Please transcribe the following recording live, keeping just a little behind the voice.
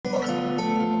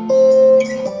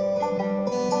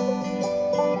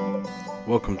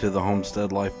Welcome to the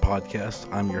Homestead Life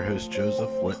Podcast. I'm your host, Joseph.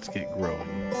 Let's get growing.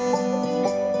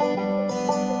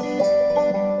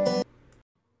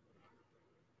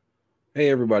 Hey,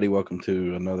 everybody. Welcome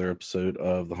to another episode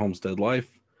of the Homestead Life.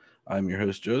 I'm your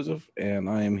host, Joseph, and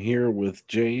I am here with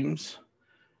James.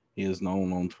 He is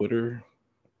known on Twitter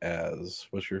as,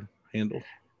 what's your handle?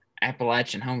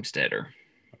 Appalachian Homesteader.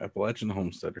 Appalachian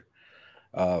Homesteader.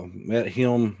 Met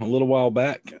him a little while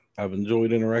back. I've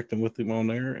enjoyed interacting with him on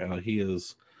there. He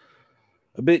is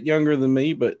a bit younger than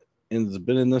me, but has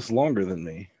been in this longer than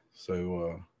me.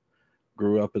 So,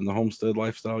 grew up in the homestead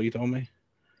lifestyle, you told me?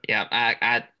 Yeah,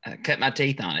 I cut my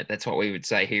teeth on it. That's what we would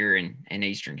say here in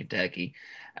Eastern Kentucky.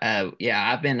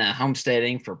 I've been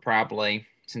homesteading for probably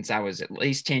since I was at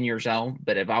least 10 years old,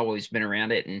 but I've always been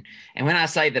around it. And when I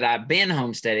say that I've been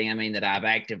homesteading, I mean that I've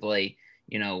actively,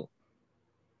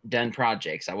 done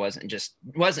projects. I wasn't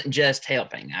just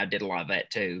helping. I did a lot of that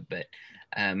too. But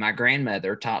my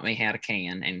grandmother taught me how to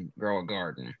can and grow a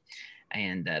garden,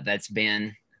 and that's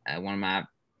been one of my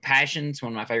passions,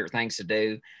 one of my favorite things to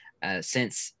do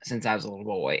since I was a little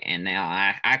boy. And now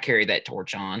I carry that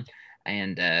torch on,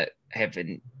 and have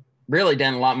been really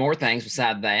done a lot more things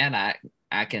beside that.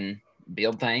 I can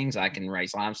build things. I can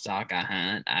raise livestock. I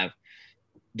hunt. I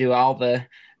do all the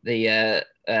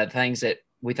things that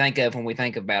we think of when we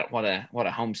think about what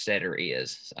a homesteader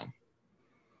is. So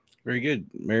very good.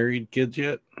 Married, kids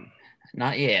yet?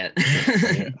 Not yet.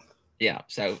 Yeah,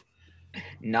 so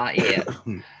not yet.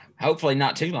 Hopefully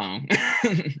not too long.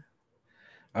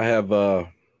 I have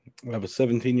a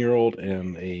 17-year-old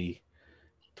and a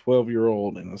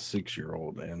 12-year-old and a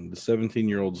 6-year-old, and the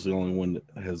 17-year-old is the only one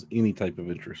that has any type of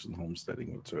interest in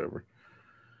homesteading whatsoever.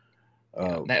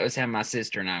 That was how my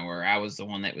sister and I were. I was the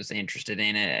one that was interested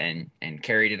in it and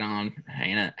carried it on.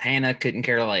 Hannah couldn't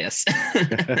care less.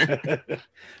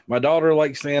 My daughter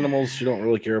likes animals. She don't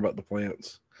really care about the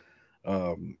plants.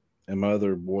 And my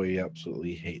other boy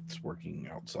absolutely hates working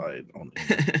outside on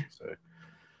anything.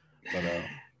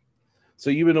 So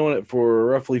you've been doing it for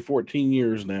roughly 14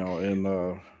 years now,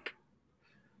 and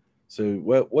so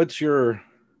what's your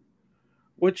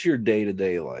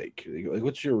day-to-day like?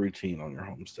 What's your routine on your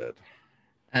homestead?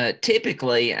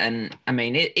 Typically, and I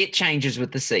mean, it changes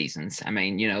with the seasons. I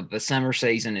mean, the summer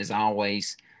season is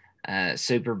always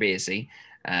super busy,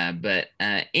 but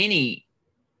any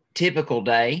typical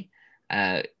day,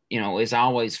 is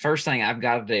always first thing I've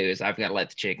got to do is I've got to let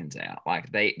the chickens out. Like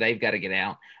they've got to get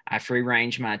out. I free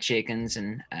range my chickens,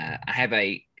 and I have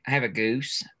a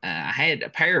goose. I had a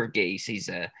pair of geese.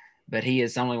 But he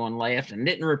is the only one left, and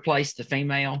didn't replace the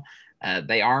female.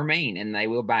 They are mean, and they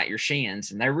will bite your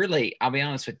shins. And they're really, I'll be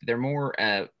honest with you, they're more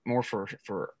for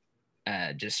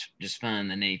just fun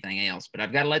than anything else. But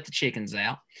I've got to let the chickens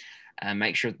out,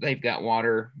 make sure they've got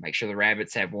water, make sure the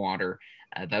rabbits have water,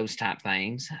 those type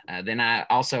things. Then I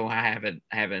have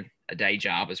a day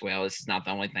job as well. This is not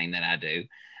the only thing that I do,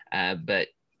 but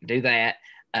do that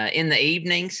in the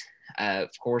evenings. Of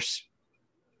course,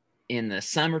 in the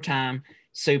summertime,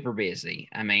 super busy.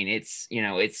 I mean, it's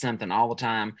something all the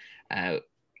time.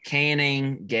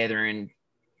 Canning, gathering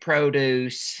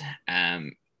produce.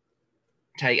 I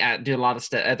do a lot of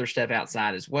other stuff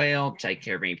outside as well. Take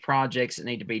care of any projects that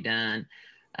need to be done,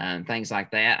 things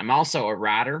like that. I'm also a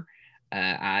writer.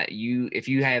 If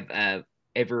you have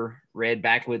ever read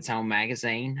Backwoods Home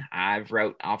Magazine, I've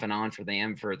wrote off and on for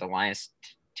them for the last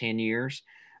 10 years.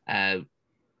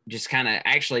 Just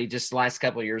the last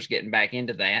couple of years getting back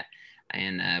into that,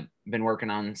 and been working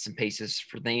on some pieces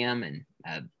for them. And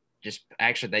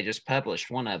they just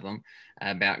published one of them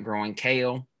about growing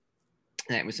kale.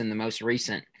 That was in the most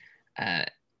recent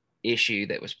issue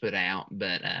that was put out.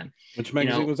 But which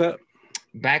magazine was that?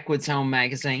 Backwoods Home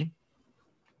Magazine.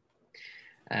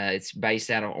 It's based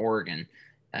out of Oregon.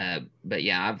 But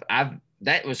yeah,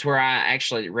 that was where I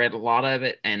actually read a lot of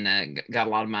it, and got a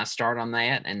lot of my start on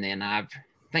that. And then I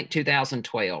think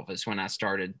 2012 is when I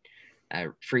started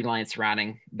freelance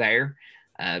writing there.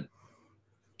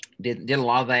 Did a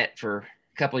lot of that for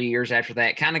a couple of years after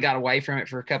that. Kind of got away from it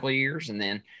for a couple of years, and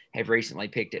then have recently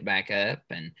picked it back up.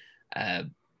 And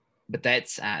but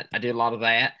I did a lot of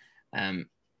that.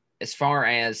 As far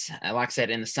as like I said,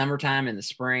 in the summertime, in the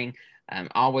spring,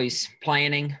 always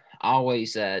planning,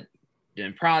 always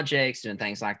doing projects, doing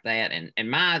things like that.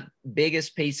 And my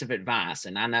biggest piece of advice,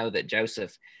 and I know that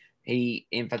Joseph, he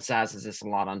emphasizes this a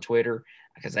lot on Twitter,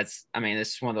 because this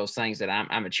is one of those things that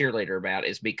I'm a cheerleader about,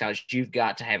 is because you've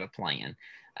got to have a plan.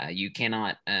 You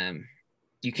can't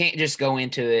just go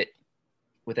into it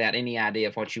without any idea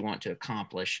of what you want to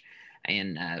accomplish.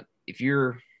 And if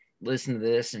you're listening to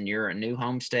this and you're a new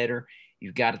homesteader,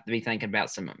 you've got to be thinking about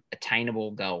some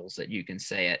attainable goals that you can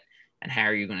set and how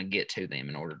are you going to get to them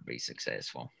in order to be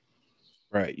successful?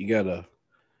 Right. You gotta,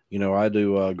 I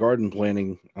do garden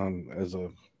planting as a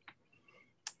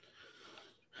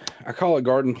I call it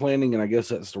garden planting, and I guess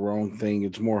that's the wrong thing.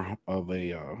 It's more of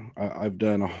a I've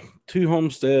done two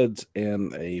homesteads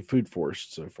and a food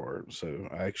forest so far. So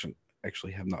I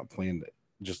actually have not planned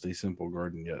just a simple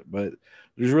garden yet. But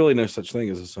there's really no such thing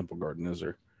as a simple garden, is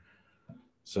there?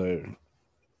 So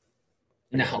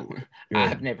I got No, yeah,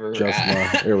 I've never. just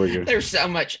my there we go. There's so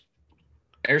much.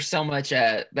 There's so much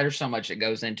that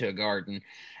goes into a garden,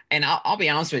 and I'll be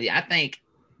honest with you. I think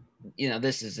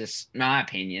this is just my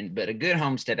opinion, but a good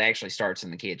homestead actually starts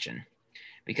in the kitchen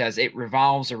because it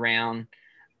revolves around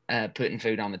putting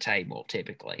food on the table.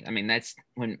 Typically, at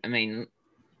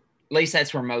least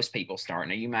that's where most people start.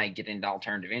 Now you may get into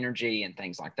alternative energy and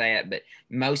things like that, but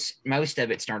most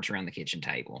of it starts around the kitchen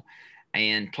table.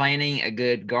 And planting a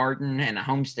good garden and a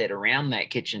homestead around that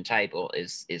kitchen table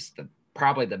is the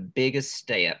probably the biggest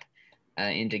step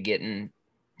into getting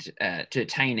to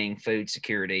attaining food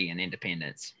security and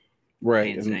independence.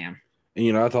 Right. Hands down.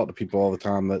 And I talk to people all the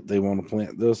time that they want to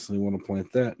plant this, they want to plant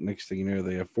that. Next thing you know,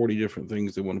 they have 40 different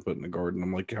things they want to put in the garden.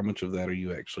 I'm like, how much of that are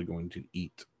you actually going to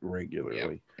eat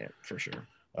regularly? Yep, for sure.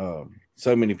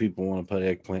 So many people want to put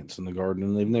eggplants in the garden,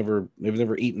 and they've never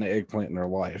eaten an eggplant in their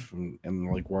life, and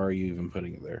like, why are you even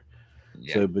putting it there?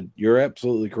 Yep. So, but you're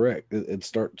absolutely correct. It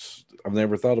starts. I've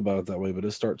never thought about it that way, but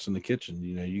it starts in the kitchen.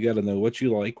 You got to know what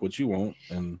you like, what you want,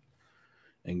 and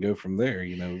go from there.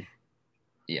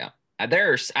 Yeah. And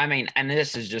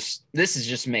this is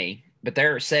just me, but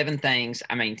there are 7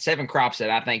 crops that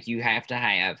I think you have to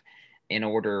have in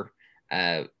order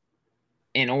to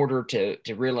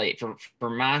really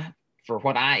for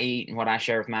what I eat and what I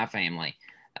share with my family.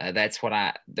 There's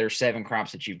 7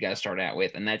 crops that you've got to start out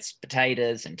with, and that's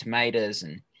potatoes and tomatoes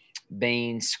and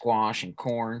beans, squash and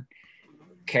corn,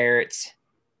 carrots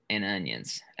and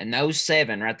onions. And those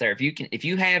 7 right there, if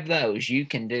you have those, you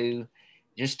can do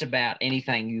just about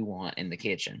anything you want in the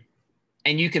kitchen.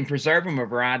 And you can preserve them a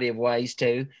variety of ways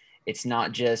too. It's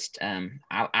not just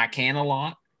I can a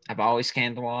lot. I've always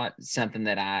canned a lot. It's something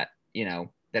that I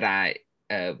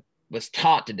was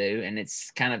taught to do, and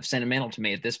it's kind of sentimental to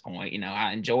me at this point.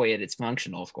 I enjoy it. It's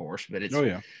functional, of course, but it's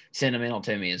sentimental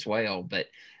to me as well. But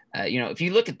if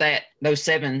you look at those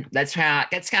 7, that's kind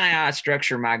of how I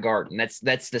structure my garden.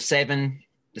 That's the 7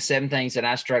 things that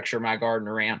I structure my garden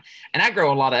around. And I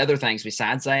grow a lot of other things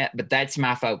besides that, but that's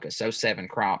my focus. Those 7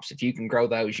 crops. If you can grow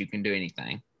those, you can do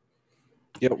anything.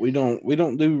 Yeah, we don't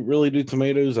really do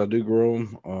tomatoes. I do grow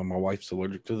them. My wife's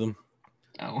allergic to them.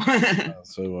 Oh,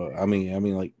 so I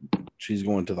mean, like, she's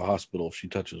going to the hospital if she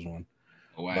touches one.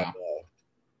 Oh, wow.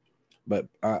 But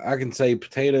I can say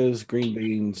potatoes, green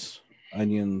beans,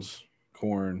 onions,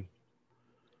 corn,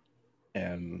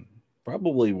 and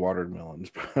probably watermelons.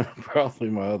 Probably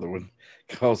my other one.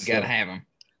 Cause you gotta have them.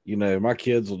 My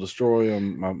kids will destroy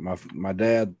them. My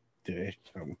dad,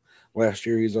 last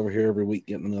year he's over here every week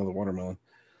getting another watermelon,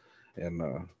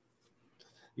 and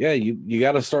you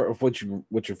got to start with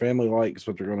what your family likes,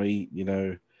 what they're going to eat.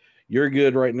 You're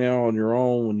good right now on your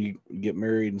own. When you get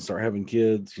married and start having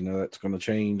kids, that's going to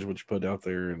change what you put out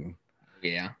there. And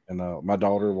my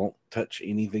daughter won't touch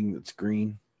anything that's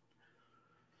green.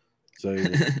 So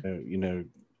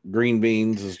green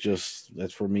beans is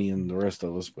that's for me and the rest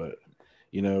of us. But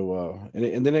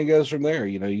and then it goes from there.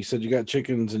 You said you got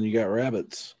chickens and you got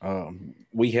rabbits.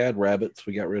 We had rabbits.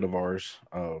 We got rid of ours.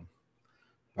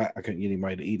 I couldn't get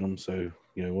anybody to eat them. So,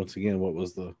 once again, what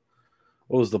was the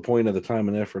point of the time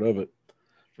and effort of it?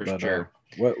 Sure.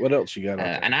 What else you got out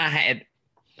there? And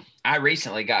I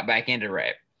recently got back into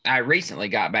rabbits.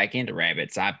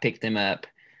 I picked them up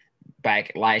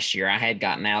back last year. I had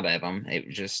gotten out of them. It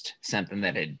was just something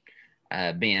that had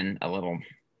been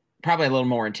probably a little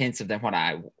more intensive than what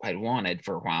I had wanted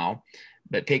for a while,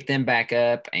 but picked them back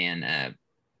up and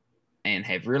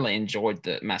have really enjoyed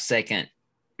my second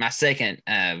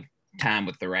time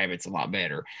with the rabbits a lot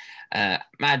better.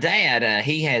 My dad,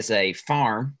 he has a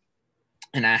farm,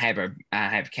 and I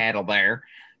have cattle there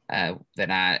that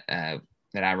I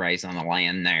raise on the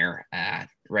land there. I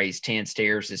raised 10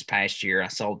 steers this past year. I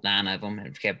sold 9 of them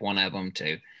and kept 1 of them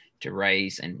to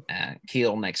raise and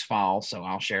kill next fall. So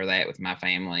I'll share that with my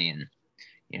family, and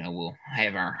we'll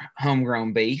have our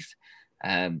homegrown beef.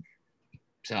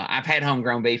 So I've had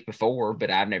homegrown beef before,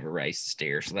 but I've never raised a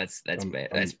steer. So that's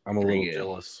bad. I'm a little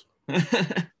jealous.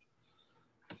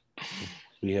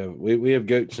 we have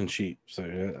goats and sheep, so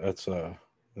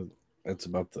that's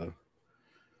about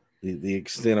the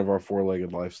extent of our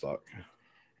 4-legged livestock.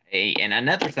 And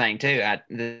another thing too,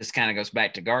 this kind of goes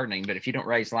back to gardening, but if you don't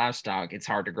raise livestock, it's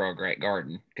hard to grow a great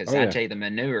garden. Because I tell you, the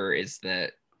manure is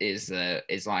the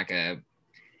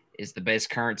best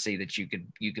currency that you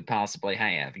could possibly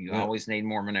have. You always need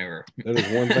more manure. That is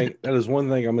one thing. That is one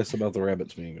thing I miss about the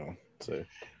rabbits being gone. So,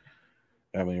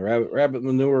 I mean, rabbit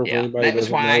manure. Yeah, that was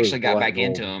why I actually got back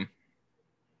into them.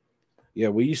 Yeah,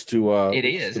 we used to.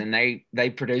 And they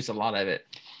produce a lot of it.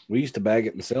 We used to bag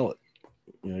it and sell it.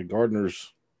 You know,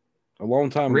 gardeners. A long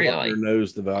time gardener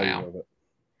knows the value of it.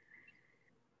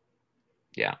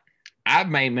 Yeah, I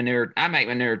make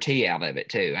manure tea out of it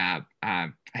too.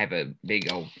 I have a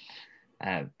big old,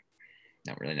 don't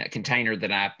really know, container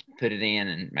that I put it in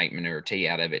and make manure tea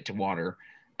out of it to water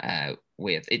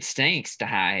with. It stinks to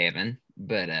high heaven,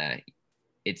 but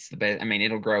it's the best. I mean,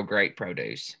 it'll grow great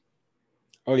produce.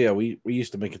 Oh yeah, we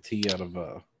used to make a tea out of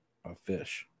a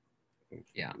fish.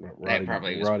 Yeah,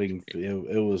 rotting.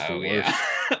 It was the worst. Yeah.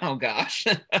 Oh gosh.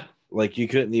 Like you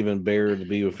couldn't even bear to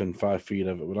be within 5 feet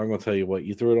of it. But I'm going to tell you what,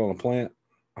 you throw it on a plant.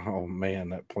 Oh man,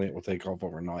 that plant will take off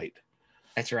overnight.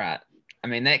 That's right. I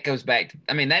mean, that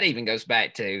even goes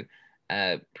back to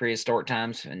prehistoric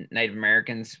times when Native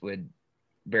Americans would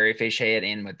bury a fish head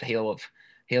in with the hill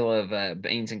of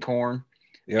beans and corn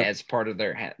as part of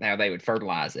how they would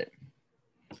fertilize it.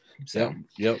 So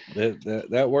yep,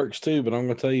 that works too. But I'm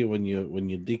going to tell you, when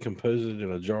you decompose it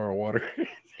in a jar of water,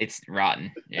 it's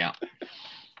rotten. Yeah.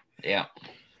 Yeah.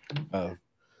 No,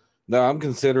 I'm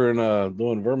considering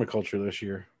doing vermiculture this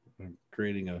year. I'm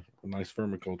creating a nice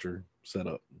vermiculture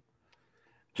setup.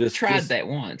 Tried that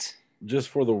once. Just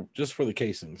for the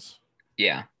casings.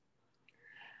 Yeah.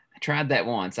 I tried that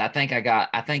once. I think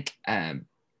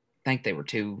they were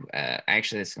too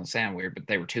actually, this is gonna sound weird, but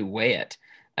they were too wet.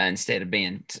 Instead of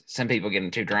being, some people get them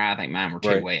too dry. I think mine were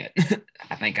too wet.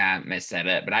 I think I messed that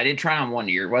up, but I did try them one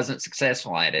year. Wasn't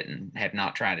successful at it and have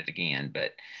not tried it again.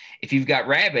 But if you've got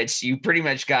rabbits, you pretty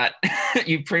much got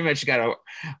a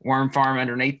worm farm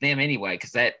underneath them anyway,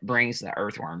 because that brings the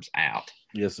earthworms out.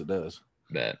 Yes, it does.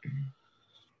 But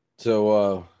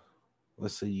so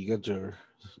let's see. You got you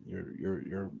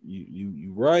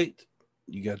right.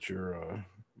 You got your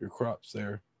crops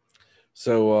there.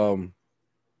 So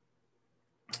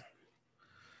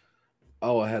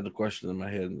I had the question in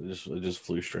my head and it just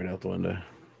flew straight out the window.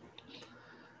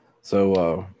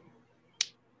 So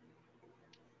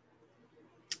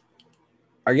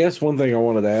I guess one thing I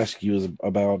wanted to ask you is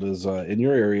in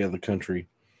your area of the country,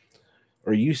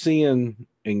 are you seeing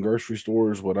in grocery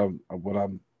stores what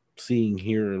I'm seeing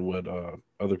here and what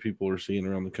other people are seeing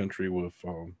around the country with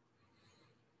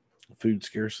food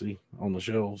scarcity on the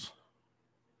shelves?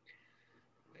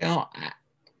 Well,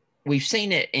 we've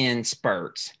seen it in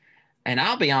spurts. And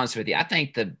I'll be honest with you, I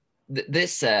think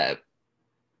this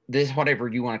whatever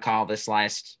you want to call this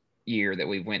last year that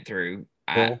we went through,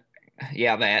 that'll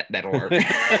work.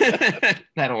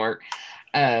 That'll work.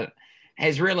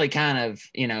 Has really kind of,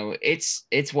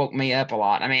 it's woke me up a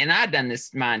lot. I mean, and I've done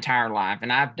this my entire life,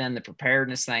 and I've done the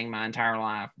preparedness thing my entire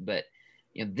life, but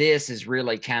this has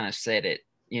really kind of set it,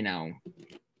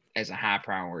 as a high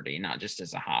priority, not just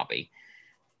as a hobby.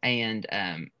 And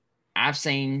I've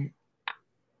seen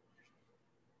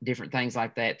different things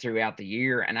like that throughout the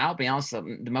year. And I'll be honest,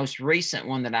 the most recent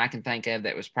one that I can think of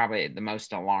that was probably the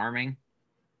most alarming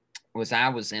was I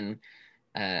was in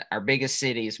our biggest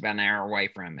city is about an hour away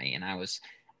from me. And I was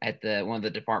at one of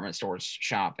the department stores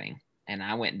shopping, and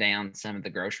I went down some of the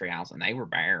grocery aisles and they were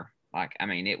bare. Like, I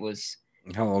mean, it was.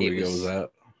 How long ago was that?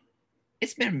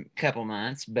 It's been a couple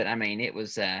months, but I mean, it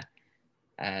was bare.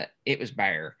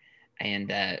 And,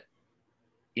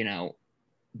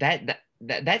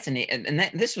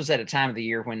 this was at a time of the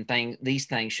year when these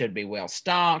things should be well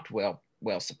stocked, well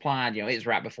supplied. It was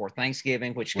right before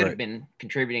Thanksgiving, which could have been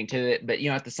contributing to it. But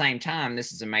at the same time,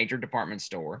 this is a major department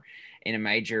store in a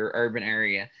major urban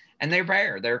area, and they're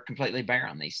bare. They're completely bare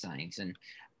on these things. And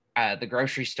the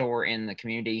grocery store in the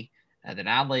community that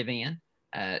I live in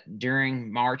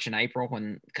during March and April,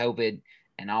 when COVID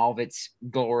and all of its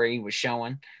glory was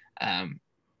showing, a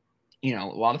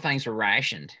lot of things were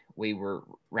rationed. We were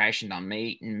rationed on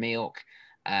meat and milk.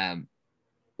 A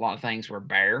lot of things were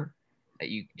bare that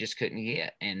you just couldn't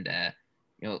get. And,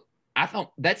 I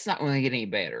thought that's not going to get any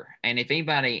better. And if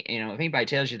anybody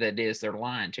tells you that it is, they're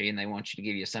lying to you, and they want you to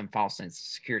give you some false sense of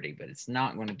security, but it's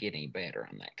not going to get any better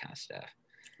on that kind of stuff.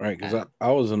 Right. Because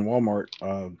I was in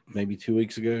Walmart maybe 2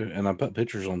 weeks ago, and I put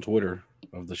pictures on Twitter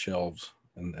of the shelves,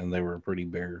 and they were pretty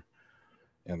bare.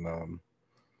 And,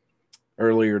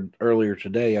 Earlier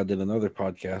today, I did another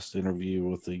podcast interview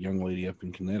with a young lady up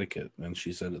in Connecticut, and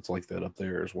she said it's like that up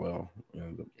there as well.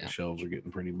 The shelves are getting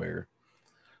pretty bare.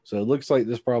 So it looks like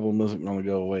this problem isn't going to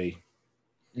go away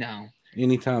No.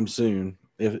 anytime soon,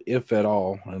 if at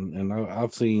all. And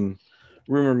I've seen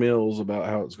rumor mills about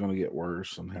how it's going to get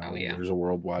worse and how there's a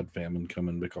worldwide famine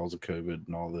coming because of COVID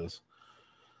and all this.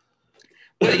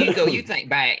 Well, you think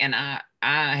back, and I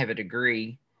have a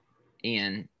degree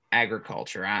in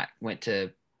agriculture. I went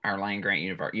to our land grant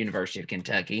University of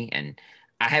Kentucky, and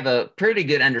I have a pretty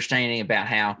good understanding about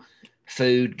how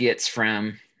food gets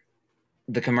from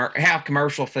how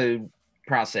commercial food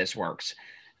process works.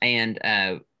 And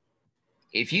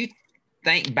if you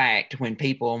think back to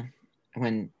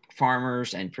when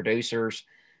farmers and producers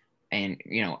and,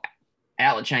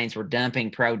 outlet chains were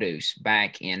dumping produce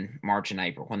back in March and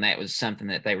April, when that was something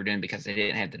that they were doing because they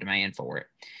didn't have the demand for it.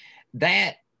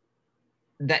 That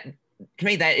to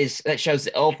me, that shows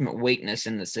the ultimate weakness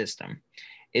in the system,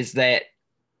 is that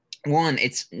one,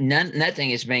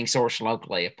 nothing is being sourced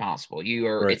locally if possible.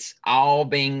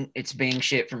 It's being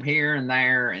shipped from here and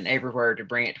there and everywhere to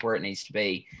bring it to where it needs to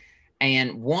be.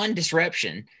 And one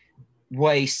disruption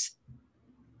wastes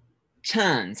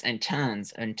tons and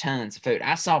tons and tons of food.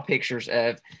 I saw pictures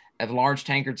of large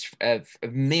tankards of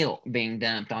milk being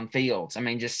dumped on fields. I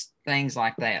mean, just things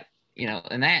like that,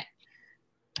 and that,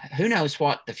 who knows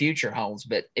what the future holds,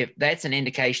 but if that's an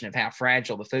indication of how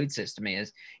fragile the food system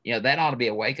is, that ought to be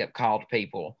a wake-up call to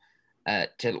people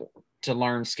to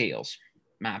learn skills,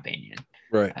 my opinion.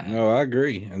 Right. No, I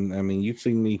agree. And I mean, you've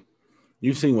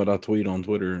seen what I tweet on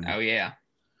Twitter. And, oh yeah.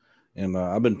 And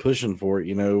I've been pushing for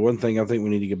it. One thing I think we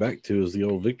need to get back to is the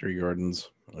old Victory Gardens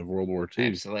of World War II.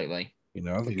 Absolutely.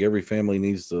 I think every family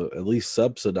needs to at least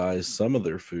subsidize some of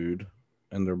their food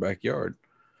in their backyard.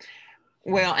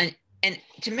 Well, and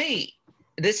to me,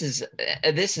 this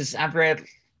is I've read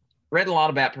a lot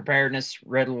about preparedness,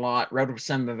 wrote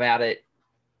some about it,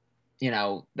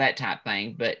 that type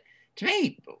thing. But to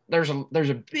me, there's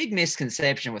a big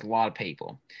misconception with a lot of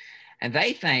people, and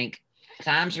they think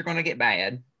times are going to get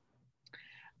bad.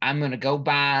 I'm going to go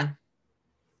buy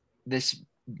this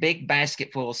big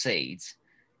basket full of seeds,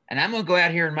 and I'm going to go out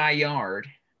here in my yard,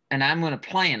 and I'm going to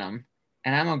plant them,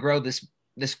 and I'm going to grow this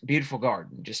beautiful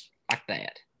garden just like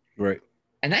that. Right.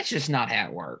 And that's just not how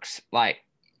it works. Like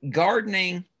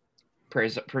gardening,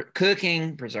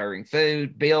 cooking, preserving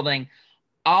food, building,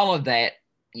 all of that,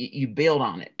 you build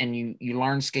on it and you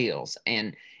learn skills.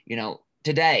 And,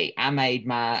 today I made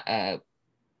my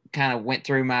kind of went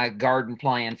through my garden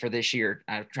plan for this year.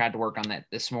 I tried to work on that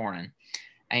this morning.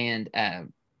 And,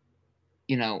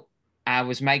 I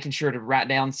was making sure to write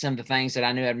down some of the things that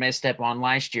I knew I'd messed up on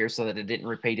last year so that I didn't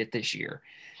repeat it this year.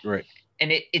 Right.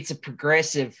 And it's a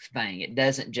progressive thing. It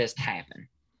doesn't just happen.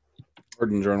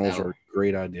 Garden journals are a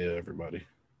great idea, everybody.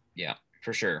 Yeah,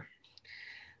 for sure.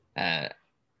 I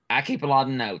keep a lot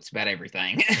of notes about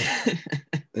everything.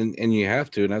 and you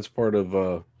have to, and that's part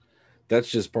of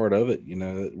that's just part of it.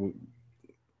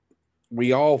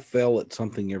 We all fail at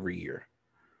something every year.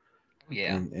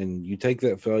 Yeah. And you take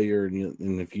that failure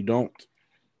and if you don't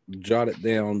jot it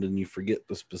down, then you forget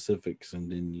the specifics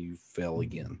and then you fail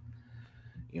again.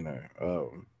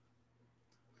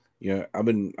 I've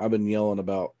been yelling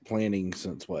about planning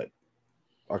since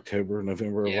October,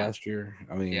 November of last year.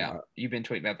 I mean, you've been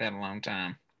tweeting about that a long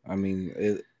time. I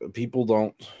mean, people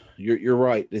don't. You're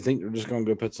right. They think they're just going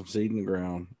to go put some seed in the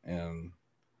ground and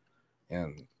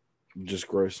just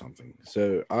grow something.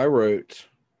 So I wrote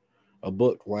a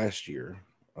book last year,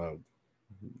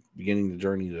 beginning the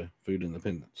journey to food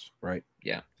independence. Right?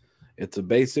 Yeah. It's a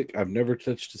basic. I've never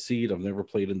touched a seed. I've never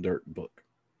played in dirt book.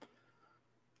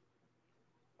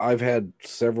 I've had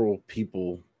several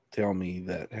people tell me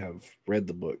that have read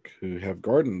the book who have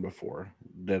gardened before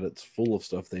that it's full of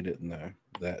stuff they didn't know.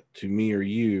 That to me or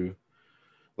you,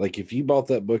 like if you bought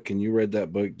that book and you read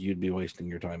that book, you'd be wasting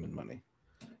your time and money.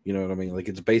 You know what I mean? Like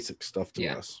it's basic stuff to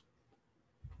us.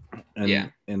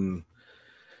 And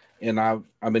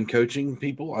I've been coaching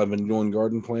people. I've been doing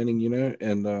garden planning,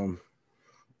 and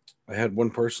I had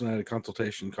one person at a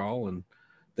consultation call and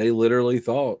they literally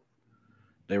thought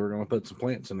they were going to put some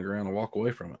plants in the ground and walk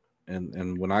away from it.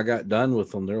 And when I got done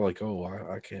with them, they're like, "Oh,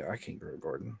 I can't grow a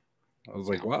garden." I was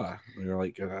like, "Why?" And they're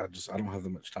like, "I don't have that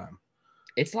much time."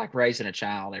 It's like raising a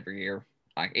child every year.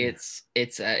 Like it's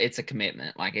a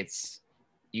commitment. Like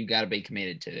you got to be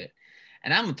committed to it.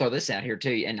 And I'm gonna throw this out here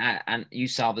too. And I you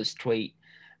saw this tweet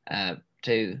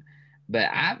too, but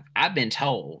I've been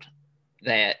told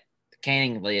that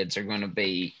canning lids are going to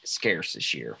be scarce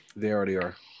this year. They already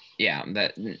are. Yeah.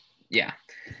 Yeah.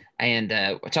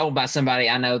 And told by somebody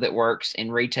I know that works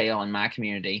in retail in my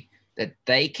community that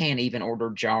they can't even order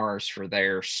jars for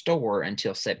their store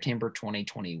until September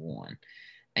 2021.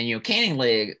 And,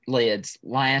 canning lids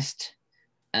last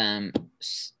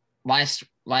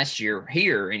last year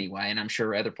here anyway, and I'm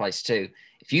sure other places too.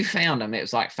 If you found them, it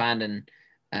was like finding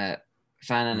a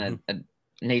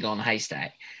needle in a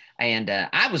haystack. And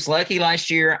I was lucky last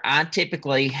year. I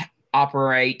typically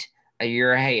operate a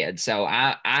year ahead, so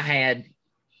I had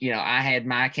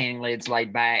my canning lids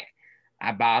laid back.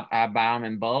 I buy them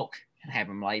in bulk and have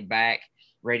them laid back,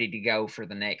 ready to go for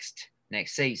the next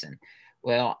season.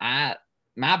 Well,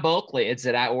 my bulk lids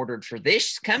that I ordered for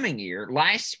this coming year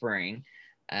last spring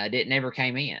never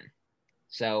came in.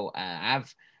 So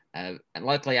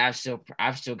luckily I've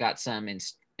still got some in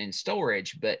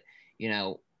storage, but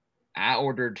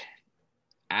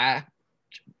I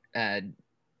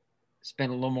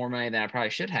spent a little more money than I probably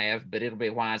should have, but it'll be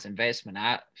a wise investment.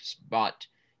 I bought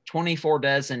 24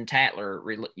 dozen Tatler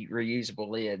reusable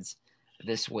lids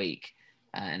this week,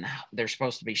 and they're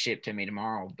supposed to be shipped to me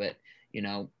tomorrow. But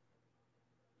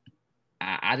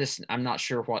I'm not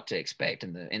sure what to expect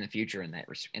in the future in that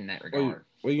regard.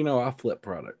 Well, I flip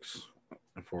products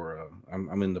for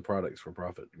I'm in the products for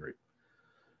profit group.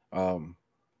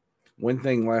 One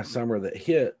thing last summer that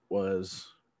hit was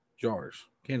jars,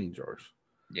 canning jars.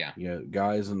 Yeah.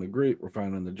 Guys in the group were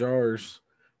finding the jars,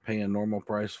 paying normal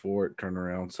price for it, turning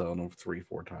around selling them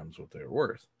 3-4 times what they were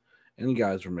worth. And the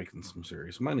guys were making some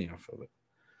serious money off of it.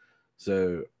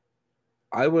 So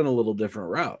I went a little different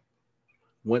route.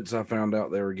 Once I found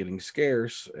out they were getting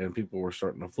scarce and people were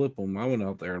starting to flip them, I went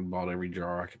out there and bought every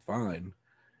jar I could find.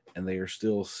 And they are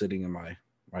still sitting in my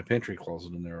pantry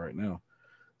closet in there right now.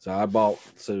 So I bought,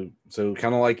 so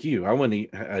kind of like you, I went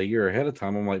a year ahead of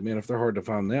time. I'm like, man, if they're hard to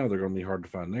find now, they're going to be hard to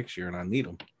find next year, and I need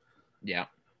them. Yeah.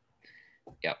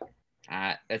 Yep.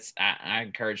 I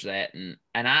encourage that.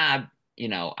 And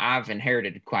I've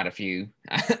inherited quite a few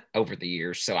over the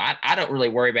years. So I don't really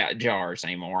worry about jars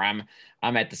anymore. I'm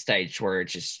at the stage where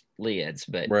it's just lids,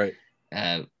 but right.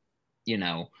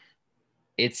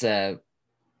 It's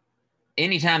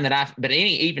anytime that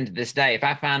even to this day, if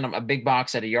I find them a big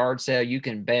box at a yard sale, you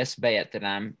can best bet that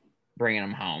I'm bringing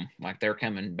them home. Like they're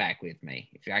coming back with me.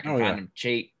 If I can find them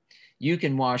cheap, you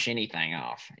can wash anything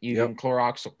off. You can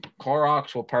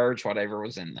Clorox will purge whatever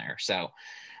was in there. So,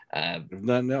 if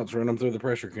nothing else, run them through the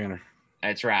pressure canner.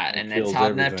 That's right, and it's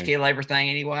hot enough to kill everything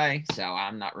anyway. So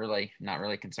I'm not really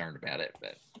concerned about it.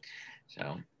 But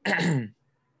so,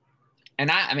 and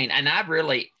I've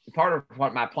really part of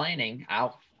what my planning.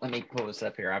 Let me pull this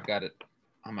up here. I've got it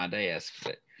on my desk,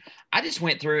 but I just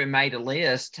went through and made a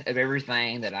list of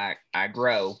everything that I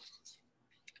grow.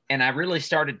 And I really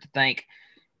started to think,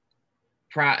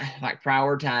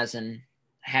 prioritizing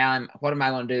what am I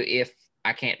going to do if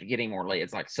I can't get any more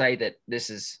lids? Like say that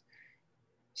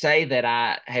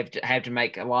I have to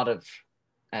make a lot of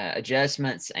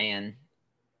adjustments, and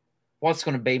what's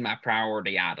going to be my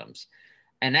priority items.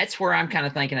 And that's where I'm kind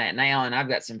of thinking at now. And I've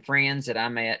got some friends that I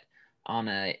met on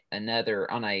a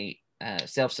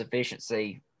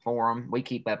self-sufficiency forum. We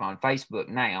keep up on Facebook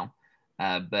now,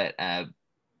 but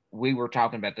we were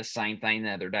talking about the same thing the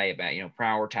other day about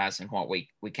prioritizing what we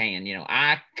can.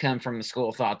 I come from the school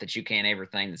of thought that you can't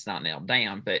everything that's not nailed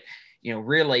down, but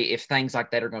really, if things like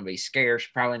that are going to be scarce,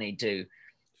 probably need to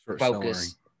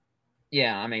focus. Cellaring.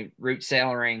 Yeah, root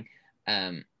cellaring.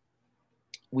 I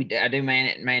do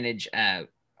manage.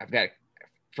 I've got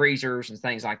freezers and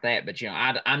things like that, but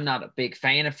I'm not a big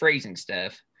fan of freezing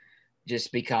stuff,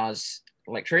 just because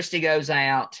electricity goes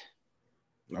out.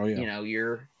 Oh yeah.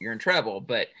 You're in trouble.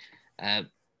 But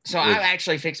so I've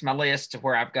actually fixed my list to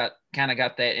where I've got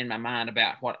that in my mind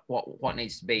about what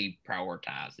needs to be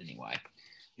prioritized anyway.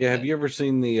 Yeah. Have you ever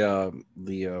seen the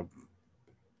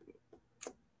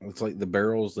it's like the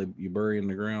barrels that you bury in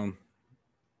the ground?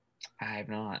 I have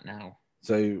not. No.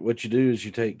 So what you do is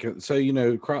you take,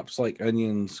 crops like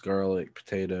onions, garlic,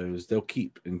 potatoes, they'll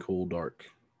keep in cool, dark.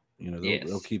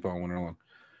 They'll keep all winter long.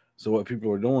 So what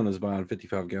people are doing is buying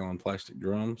 55-gallon plastic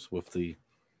drums with the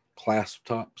clasp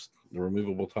tops, the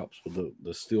removable tops with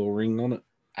the steel ring on it.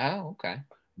 Oh, okay.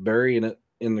 Burying it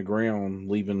in the ground,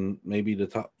 leaving maybe the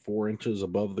top 4 inches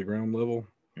above the ground level.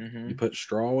 Mm-hmm. You put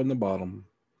straw in the bottom,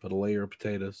 put a layer of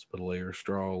potatoes, put a layer of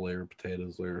straw, layer of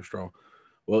potatoes, layer of straw.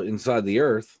 Well, inside the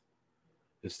earth,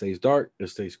 it stays dark, it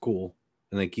stays cool,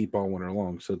 and they keep all winter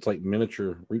long. So it's like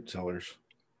miniature root cellars.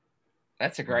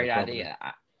 That's a great idea.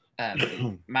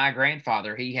 My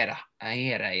grandfather, he had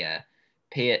a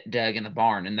pit dug in the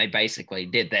barn, and they basically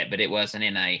did that, but it wasn't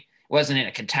in a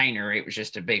container. It was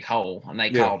just a big hole, and they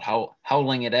called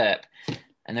holing it up.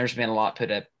 And there's been a lot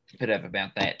put up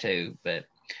about that too. But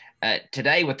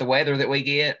today, with the weather that we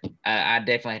get, I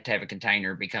definitely have to have a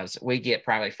container, because we get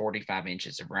probably 45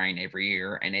 inches of rain every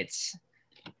year, and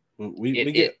we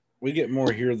we get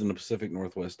more here than the Pacific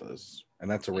Northwest does, and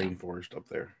that's a Yeah. rainforest up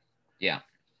there. Yeah.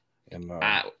 And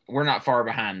we're not far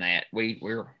behind that.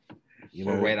 We're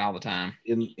wet all the time.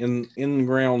 In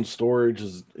ground storage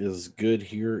is good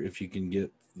here if you can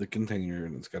get the container,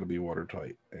 and it's got to be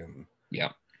watertight. And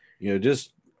yeah,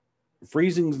 just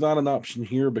freezing's not an option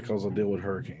here because I deal with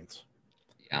hurricanes.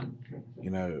 Yeah.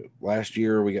 Last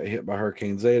year we got hit by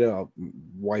Hurricane Zeta,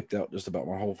 wiped out just about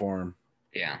my whole farm.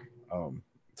 Yeah.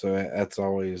 So that's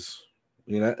always,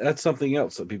 that's something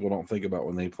else that people don't think about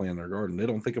when they plan their garden. They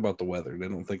don't think about the weather. They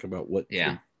don't think about what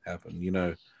could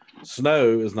happen.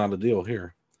 Snow is not a deal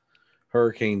here.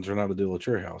 Hurricanes are not a deal at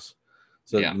your house.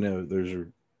 So, there's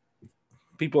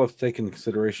people have to take into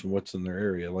consideration what's in their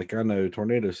area. Like I know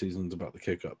tornado season's about to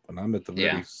kick up, and I'm at the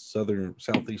very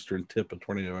southeastern tip of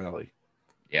Tornado Alley.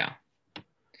 Yeah.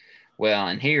 Well,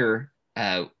 and here,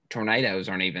 tornadoes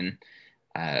aren't even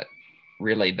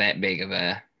really that big of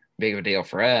a deal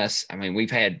for us. I mean,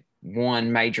 we've had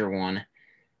one major one.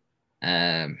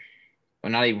 Well,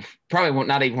 not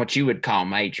even what you would call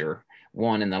major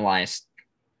one in the last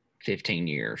 15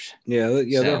 years. Yeah, so,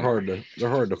 they're hard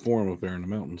to form up there in the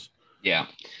mountains. Yeah,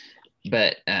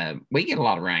 but we get a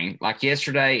lot of rain. Like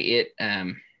yesterday, it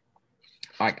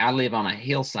like I live on a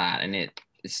hillside, and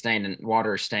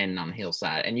water is standing on the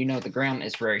hillside, and the ground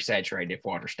is very saturated if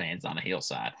water stands on a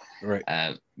hillside. Right.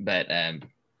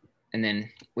 And then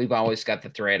we've always got the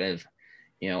threat of,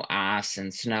 ice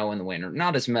and snow in the winter.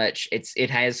 Not as much. It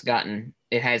has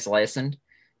lessened.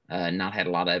 Not had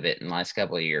a lot of it in the last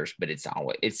couple of years, but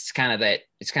it's kind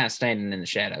of standing in the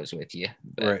shadows with you.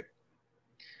 But, right.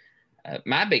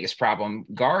 My biggest problem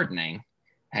gardening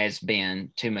has been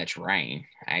too much rain.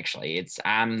 Actually,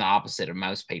 I'm the opposite of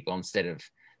most people. Instead of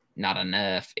not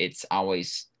enough, it's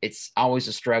always a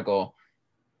struggle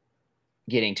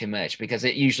getting too much, because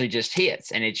it usually just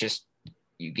hits, and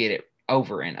you get it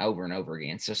over and over and over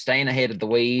again. So staying ahead of the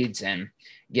weeds and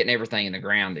getting everything in the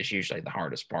ground is usually the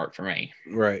hardest part for me.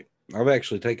 Right. I've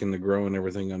actually taken the growing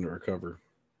everything under a cover.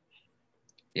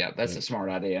 Yeah, that's a smart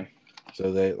idea.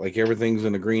 So that, like, everything's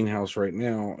in a greenhouse right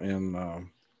now, and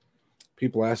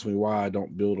people ask me why I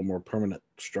don't build a more permanent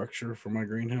structure for my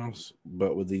greenhouse.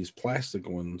 But with these plastic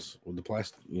ones, with the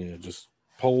plastic, just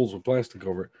poles with plastic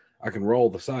over it, I can roll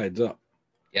the sides up.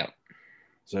 Yep.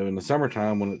 So in the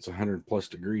summertime, when it's 100+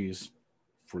 degrees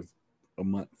for a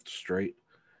month straight,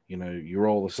 you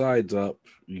roll the sides up,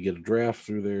 you get a draft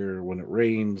through there. When it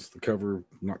rains, the cover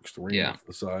knocks the rain off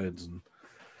the sides,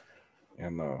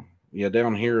 and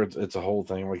down here it's a whole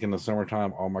thing. Like in the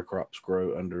summertime, all my crops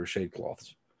grow under shade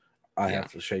cloths. I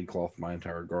have to shade cloth my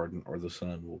entire garden, or the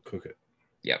sun will cook it.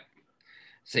 Yep.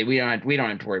 See, we don't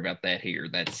have to worry about that here.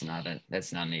 That's not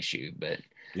an issue. But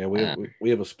yeah, we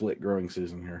have a split growing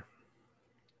season here.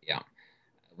 Yeah,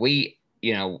 we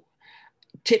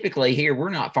typically here we're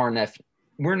not far enough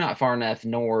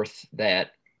north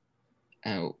that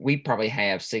we probably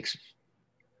have 6,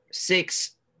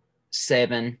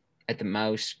 7 at the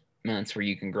most months where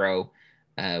you can grow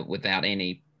without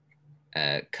any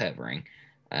covering.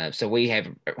 So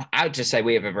I would just say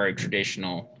we have a very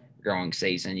traditional growing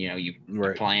season. You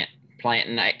plant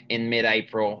in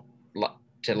mid-April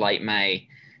to late May,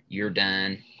 you're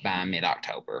done by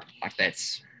mid-October. Like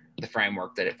that's the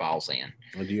framework that it falls in.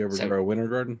 Do you ever grow a winter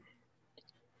garden?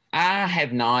 I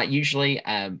have not. Usually,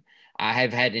 I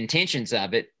have had intentions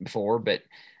of it before, but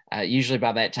usually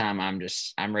by that time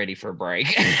I'm ready for a break.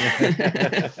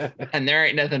 And there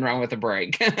ain't nothing wrong with a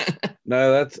break.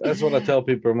 No, that's what I tell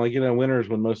people. I'm like, winter is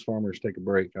when most farmers take a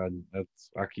break.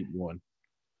 I keep going.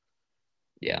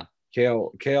 Yeah.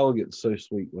 Kale gets so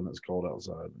sweet when it's cold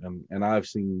outside, and I've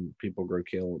seen people grow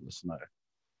kale in the snow.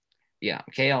 Yeah,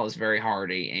 kale is very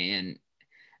hardy, and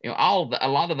all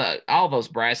those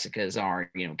brassicas are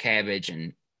cabbage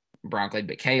and broccoli,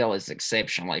 but kale is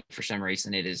exceptionally, for some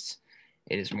reason, it is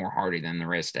more hardy than the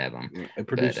rest of them. It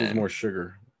produces more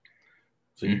sugar,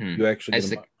 so you actually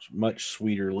get a much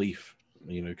sweeter leaf.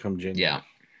 Come January.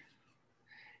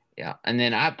 Yeah, and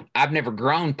then I've never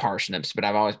grown parsnips, but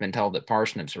I've always been told that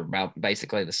parsnips were about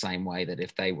basically the same way.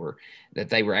 That they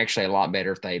were actually a lot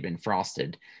better if they had been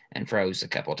frosted and froze a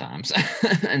couple of times,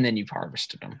 and then you've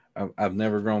harvested them. I've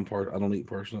never grown I don't eat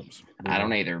parsnips. I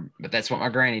don't either, but that's what my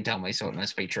granny told me, so it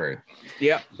must be true.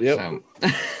 Yep. So.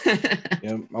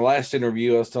 Yeah, my last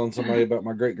interview, I was telling somebody about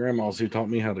my great grandmas who taught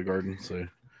me how to garden. So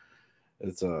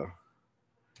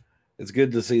it's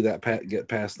good to see that get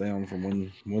passed down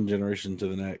from one generation to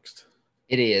the next.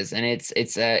 It is, and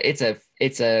it's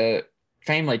a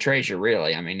family treasure,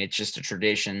 really. I mean, it's just a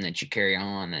tradition that you carry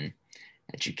on and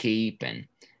that you keep and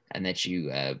that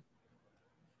you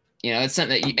it's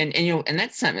something that and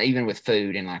that's something even with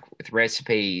food and like with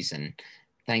recipes and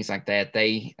things like that.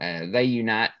 They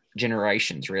unite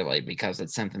generations really because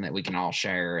it's something that we can all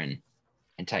share and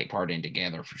take part in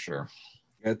together for sure.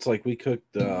 It's like we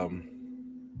cooked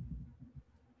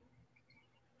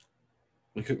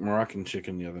Moroccan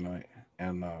chicken the other night,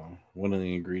 and one of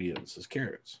the ingredients is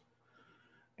carrots.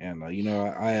 And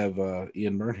I have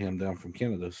Ian Burnham down from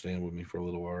Canada staying with me for a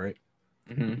little while, right?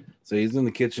 Mm-hmm. So he's in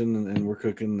the kitchen, and we're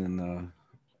cooking, and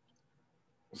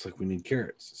it's like we need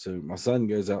carrots. So my son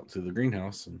goes out to the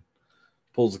greenhouse and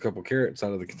pulls a couple carrots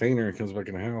out of the container and comes back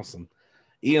in the house. And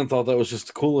Ian thought that was just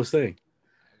the coolest thing.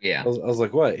 Yeah. I was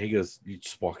like, "What?" He goes, "You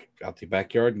just walk out the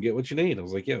backyard and get what you need." I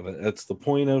was like, "Yeah, that's the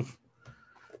point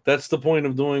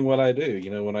of doing what I do.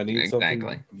 When I need Exactly.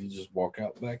 something, you just walk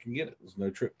out back and get it. There's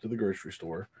no trip to the grocery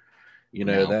store.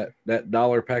 No. That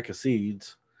dollar pack of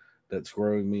seeds that's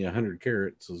growing me 100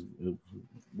 carrots is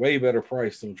way better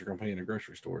price than what you're going to pay in a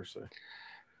grocery store. So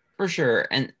For sure.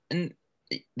 And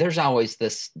there's always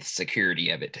this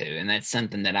security of it too. And that's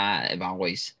something that I have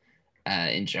always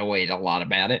enjoyed a lot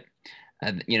about it.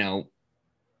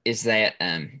 Is that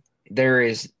there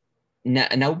is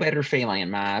no better feeling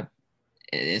in my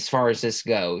as far as this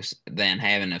goes than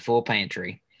having a full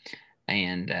pantry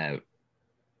and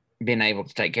being able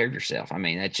to take care of yourself. I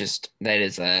mean,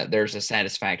 there's a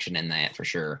satisfaction in that for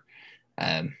sure.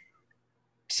 Um,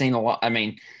 Seen a lot. I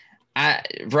mean, I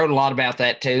wrote a lot about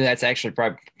that too. That's actually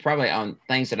probably on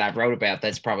things that I've wrote about.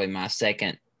 That's probably my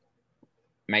second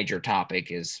major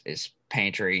topic is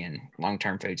pantry and long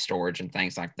term food storage and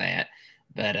things like that.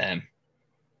 But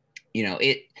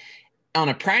it on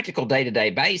a practical day to day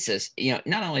basis,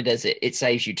 not only does it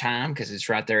saves you time because it's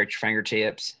right there at your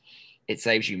fingertips. It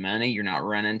saves you money. You're not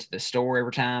running to the store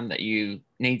every time that you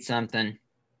need something.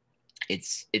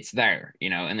 It's there,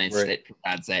 and right. it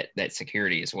provides that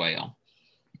security as well.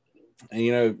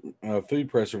 And food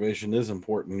preservation is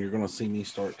important. You're going to see me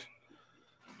start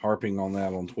harping on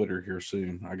that on Twitter here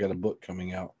soon. I got a book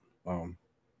coming out.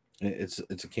 It's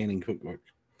a canning cookbook,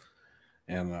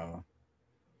 and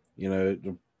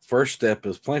the first step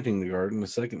is planting the garden. The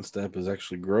second step is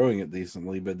actually growing it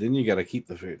decently. But then you got to keep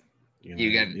the food.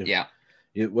 You got yeah.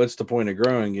 What's the point of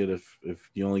growing it if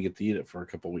you only get to eat it for a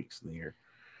couple weeks in the year?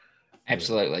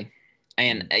 Absolutely,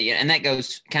 and that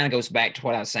goes back to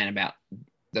what I was saying about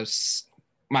those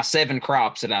my 7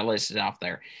 crops that I listed off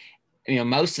there.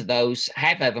 Most of those,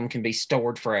 half of them can be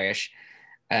stored fresh.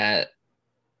 The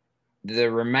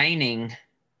remaining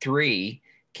 3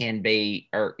 can be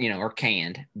or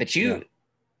canned. But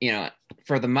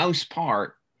for the most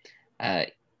part,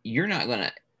 you're not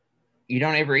gonna. You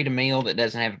don't ever eat a meal that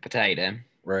doesn't have a potato,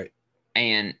 right?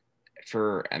 And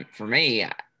for me,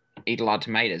 I eat a lot of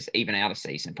tomatoes, even out of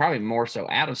season. Probably more so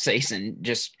out of season,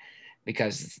 just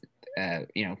because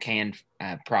canned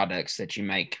products that you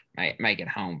make at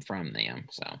home from them.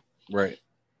 So right.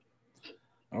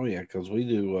 Oh yeah, because we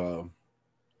do.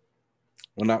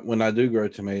 When I do grow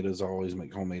tomatoes, I always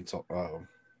make homemade tomato.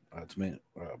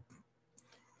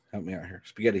 Help me out here.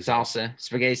 Spaghetti sauce.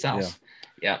 Spaghetti sauce.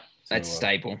 Yeah, that's a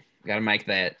staple. Got to make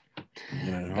that.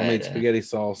 Homemade spaghetti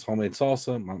sauce, homemade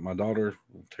salsa. My daughter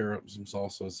will tear up some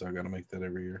salsa, so I got to make that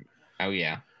every year. Oh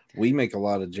yeah. We make a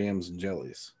lot of jams and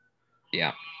jellies.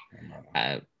 Yeah.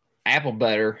 Apple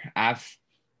butter. I've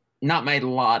not made a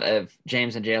lot of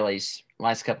jams and jellies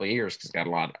last couple of years because I got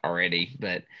a lot already,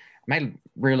 but I made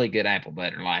really good apple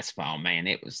butter last fall. Man,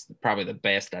 it was probably the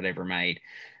best I'd ever made.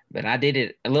 But I did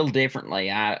it a little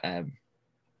differently. I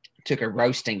took a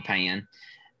roasting pan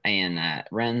and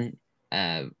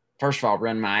first of all,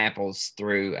 run my apples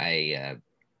through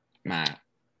my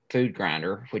food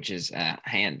grinder, which is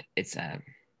it's a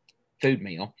food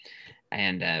meal,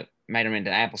 and made them into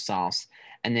applesauce.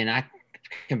 And then I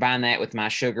combine that with my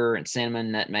sugar and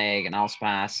cinnamon, nutmeg, and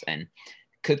allspice, and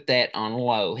cook that on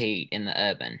low heat in the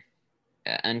oven,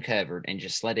 uncovered, and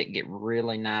just let it get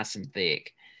really nice and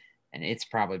thick. And it's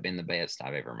probably been the best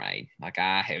I've ever made. Like,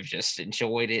 I have just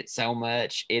enjoyed it so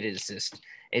much.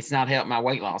 It's not helped my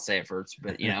weight loss efforts,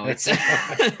 but it's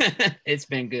it's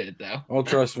been good though. Oh,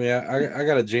 trust me, I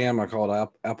got a jam I call it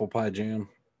apple pie jam,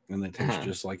 and it tastes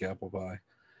just like apple pie.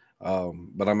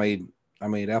 But I made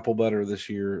apple butter this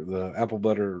year. The apple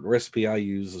butter recipe I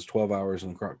use is 12 hours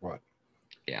in the crock pot.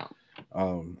 Yeah.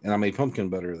 And I made pumpkin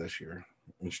butter this year,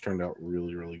 which turned out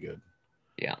really, really good.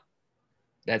 Yeah.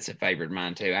 That's a favorite of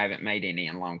mine too. I haven't made any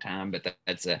in a long time, but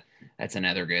that's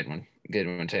another good one. Good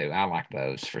one too. I like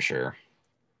those for sure.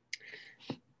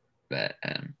 But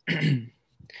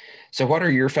so what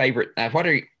are your favorite? What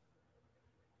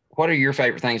are your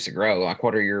favorite things to grow? Like,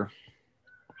 what are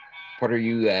What are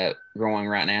you growing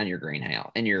right now in your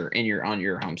greenhouse, in your on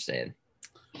your homestead?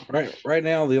 Right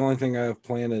now, the only thing I have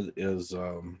planted is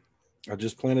I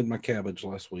just planted my cabbage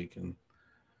last week, and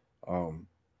um,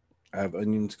 I have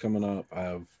onions coming up. I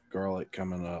have garlic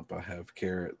coming up. I have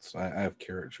carrots. I have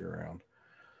carrots year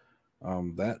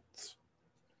round. That's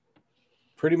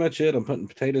pretty much it. I'm putting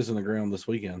potatoes in the ground this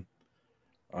weekend.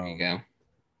 There you Um, go.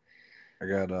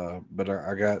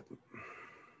 I got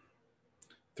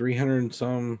 300 and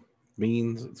some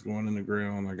beans that's going in the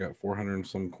ground. I got 400 and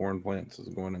some corn plants that's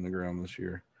going in the ground this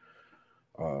year.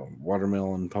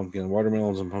 Watermelon, pumpkin.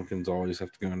 Watermelons and pumpkins always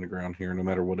have to go in the ground here, no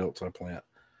matter what else I plant.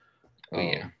 Oh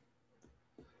yeah,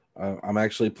 Um, I'm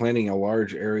actually planting a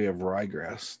large area of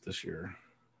ryegrass this year.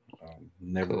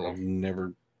 cool. I've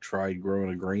never tried growing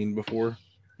a green before,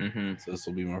 Mm-hmm. so this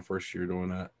will be my first year doing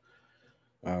that.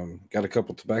 Got a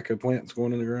couple tobacco plants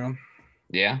going in the ground.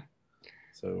 Yeah,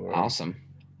 So awesome.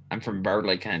 I'm from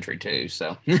Burley country too,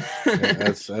 so yeah,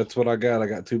 that's what I got. I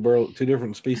got two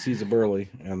different species of burley,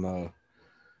 and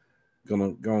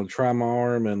gonna try my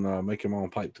arm and make him on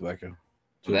pipe tobacco.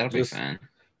 Just that'll be just fun.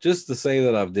 just to say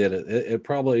that I've did it. I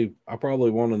probably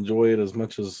won't enjoy it as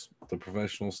much as the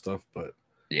professional stuff, but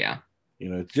Yeah,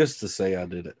 just to say I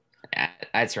did it.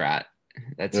 that's right.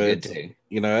 That's good It's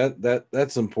too.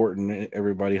 that's important.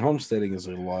 Everybody, homesteading is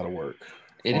a lot of work.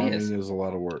 It is. Farming is a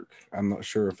lot of work. I'm not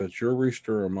sure if it's your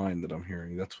rooster or mine that I'm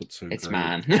hearing. That's what's so It's great.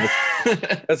 mine.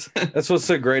 That's what's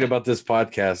so great about this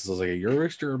podcast. Is like your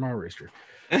rooster or my rooster.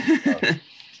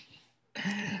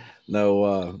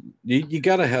 No, you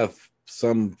got to have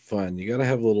some fun. You got to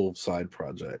have little side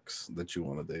projects that you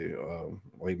want to do.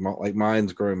 Like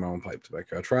mine's growing my own pipe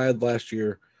tobacco. I tried last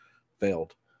year,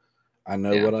 failed. I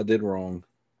know Yeah. what I did wrong.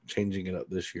 Changing it up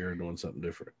this year and doing something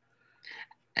different.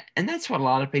 And that's what a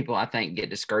lot of people I think get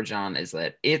discouraged on is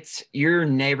that you're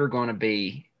never going to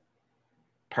be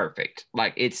perfect.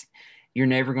 Like you're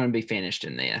never going to be finished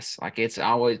in this. Like there's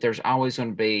always going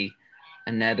to be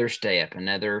another step,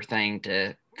 another thing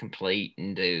to complete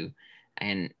and do.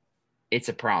 And it's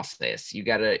a process.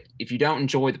 If you don't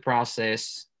enjoy the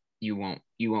process, you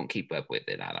won't keep up with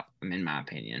it. In my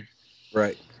opinion.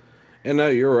 Right. And no,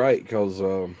 you're right. Cause,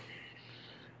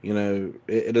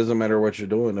 it doesn't matter what you're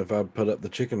doing. If I put up the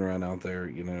chicken run out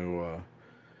there,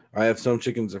 I have some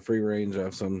chickens at free range. I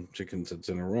have some chickens that's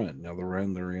in a run. Now the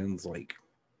run they're in is like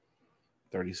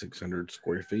 3,600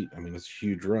 square feet. I mean, it's a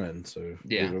huge run. So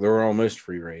Yeah. they're almost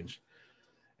free range.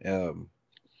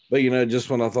 But just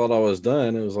when I thought I was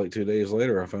done, it was like 2 days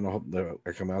later. I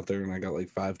come out there and I got like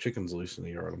 5 chickens loose in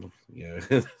the yard.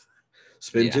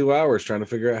 Spend 2 hours trying to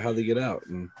figure out how they get out,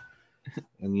 and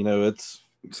it's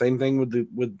same thing with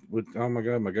oh my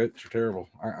god, my goats are terrible.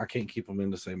 I can't keep them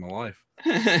in to save my life.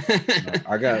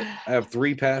 I have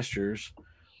 3 pastures.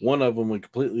 One of them we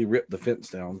completely ripped the fence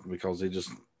down because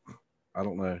I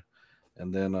don't know.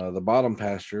 And then the bottom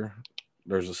pasture,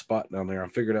 there's a spot down there. I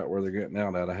figured out where they're getting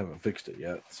out at. I haven't fixed it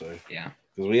yet. So yeah,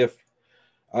 because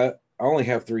I only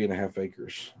have 3.5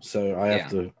 acres, so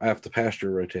I have to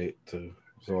pasture rotate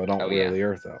so I don't wear the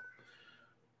earth out.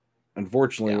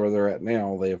 Unfortunately, where they're at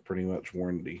now, they have pretty much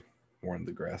worn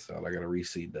the grass out. I got to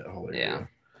reseed that whole area. Yeah.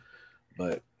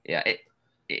 But yeah,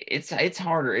 it's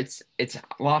harder. It's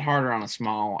a lot harder on a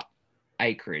small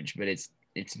acreage, but it's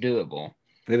doable.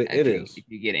 It is if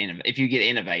you get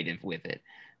innovative with it.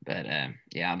 But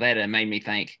that made me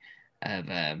think of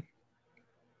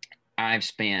I've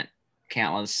spent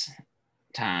countless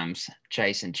times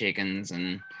chasing chickens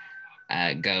and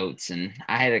goats, and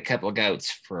I had a couple of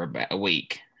goats for about a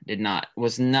week.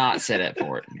 Was not set up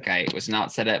for it. Okay, was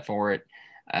not set up for it.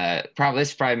 This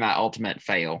is probably my ultimate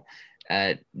fail.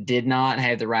 Did not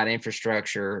have the right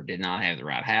infrastructure. Did not have the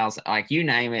right house. Like you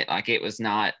name it. Like it was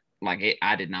not like it.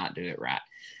 I did not do it right.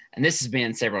 And this has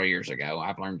been several years ago.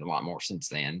 I've learned a lot more since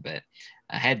then. But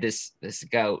I had this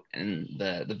goat, and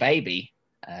the baby.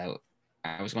 I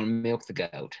was going to milk the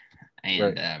goat, and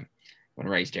going to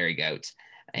raise dairy goats,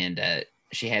 and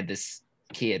she had this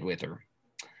kid with her.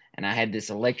 And I had this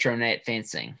electronet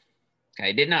fencing.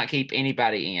 Okay, did not keep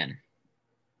anybody in,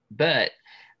 but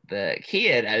the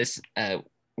kid I just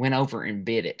went over and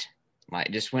bit it.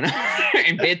 Like just went over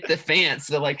and bit the fence.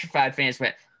 The electrified fence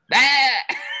went,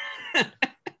 bah!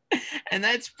 And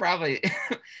that's probably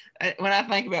when I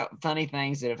think about funny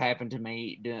things that have happened to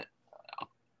me doing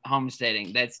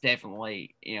homesteading. That's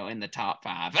definitely in the top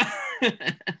 5.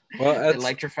 Well,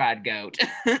 electrified goat.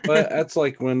 But that's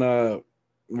like when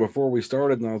before we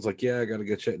started, and I was like, yeah, I got to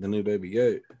go check the new baby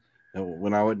goat. And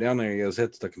when I went down there, he has his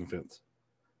head stuck in the fence.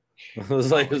 I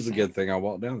was like, it's a good thing I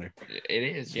walked down there. It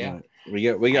is, yeah. We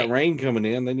got rain coming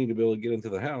in. They need to be able to get into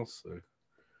the house. So.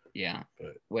 Yeah.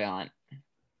 But, well,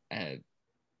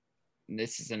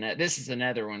 this is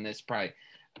another one that's probably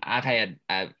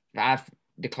I've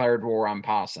declared war on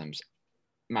possums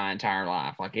my entire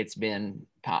life. Like it's been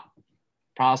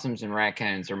possums and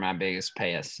raccoons are my biggest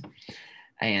pests,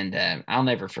 and I'll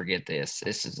never forget this.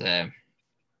 This is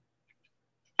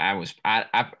I was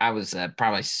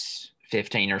probably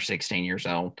 15 or 16 years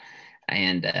old,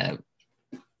 and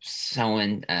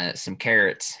sowing some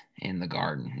carrots in the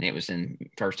garden. And it was in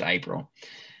 1st of April,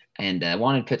 and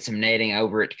wanted to put some netting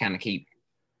over it to kind of keep.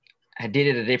 I did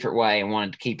it a different way and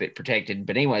wanted to keep it protected.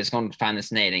 But anyway, I was going to find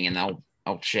this netting in the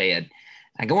old shed.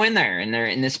 I go in there, and they're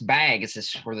in this bag. It's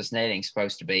this where this netting's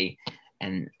supposed to be,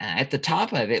 and at the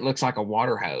top of it looks like a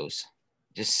water hose,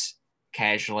 just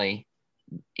casually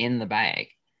in the bag.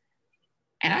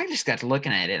 And I just got to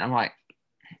looking at it. I'm like,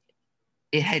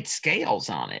 it had scales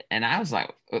on it, and I was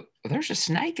like, "There's a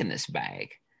snake in this bag,"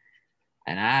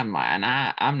 and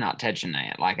I'm not touching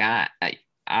that. Like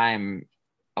I'm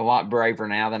a lot braver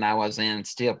now than I was then.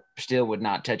 Still would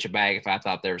not touch a bag if I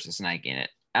thought there was a snake in it.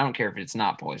 I don't care if it's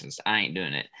not poisonous. I ain't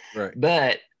doing it. Right.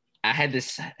 But I had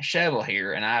this shovel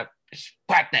here, and I just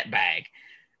whacked that bag.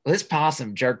 Well, this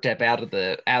possum jerked up out of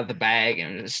the bag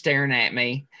and was staring at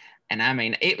me. And I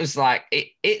mean, it was like,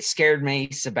 it scared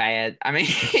me so bad. I mean,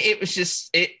 it was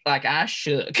just, like I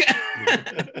shook.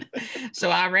 So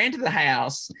I ran to the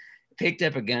house, picked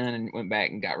up a gun and went back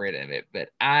and got rid of it. But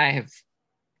I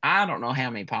don't know how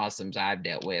many possums I've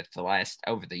dealt with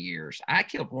over the years. I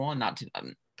killed one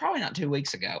probably not 2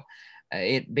 weeks ago.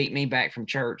 It beat me back from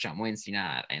church on Wednesday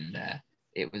night. And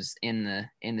it was in the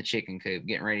chicken coop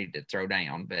getting ready to throw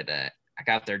down. But I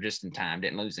got there just in time,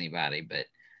 didn't lose anybody. But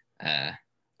I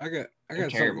got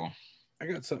terrible. I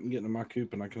got something getting in my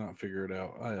coop and I cannot figure it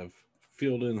out. I have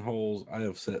filled in holes. I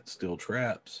have set steel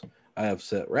traps. I have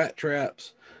set rat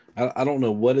traps. I don't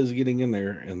know what is getting in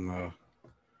there, and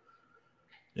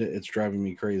it's driving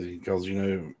me crazy because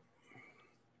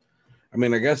I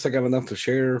mean, I guess I got enough to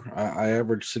share. I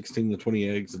average 16 to 20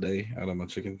 eggs a day out of my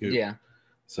chicken coop. Yeah.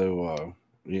 So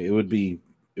it would be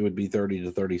 30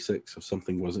 to 36 if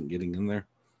something wasn't getting in there.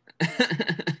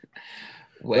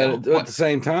 Well, but at the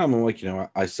same time, I'm like,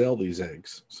 I sell these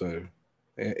eggs, so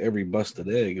every busted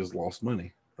egg is lost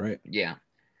money, right? Yeah.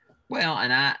 Well,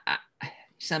 and I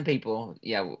some people,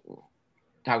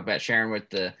 talk about sharing with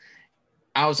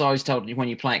I was always told when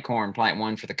you plant corn, plant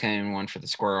one for the coon, one for the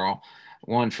squirrel,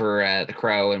 one for the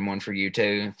crow, and one for you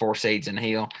too. 4 seeds in a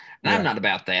hill. And I'm not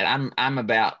about that. I'm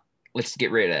about let's get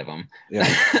rid of them. Yeah.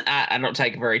 I don't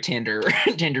take a very tender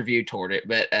view toward it,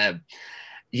 but.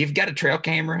 You've got a trail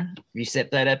camera. Have you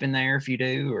set that up in there if you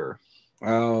do, or?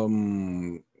 I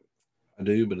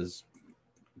do, but it's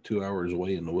 2 hours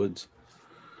away in the woods.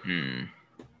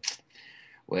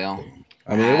 Well,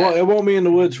 I mean, it won't be in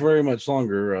the woods very much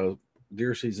longer.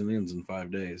 Deer season ends in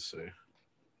 5 days, so.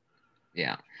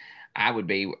 Yeah, I'd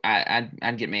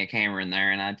get me a camera in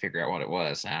there and I'd figure out what it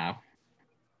was.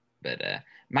 But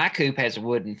my coop has a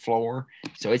wooden floor,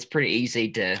 so it's pretty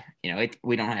easy to, I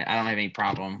don't have any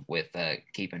problem with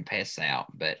keeping pests out,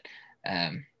 but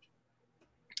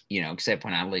except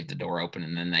when I leave the door open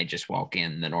and then they just walk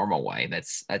in the normal way.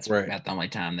 That's right. About the only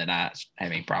time that I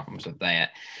have any problems with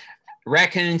that.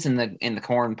 Raccoons in the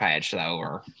corn patch though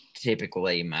are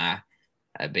typically my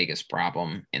biggest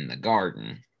problem in the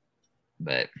garden,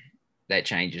 but that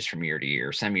changes from year to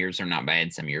year. Some years they're not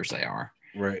bad, some years they are.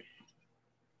 Right.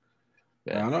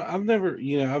 I've never,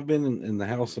 I've been in the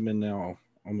house I'm in now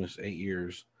almost 8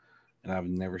 years, and I've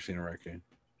never seen a raccoon.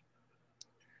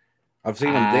 I've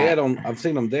seen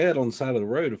them dead on the side of the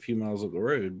road a few miles up the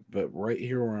road, but right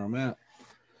here where I'm at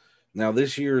now,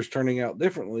 this year is turning out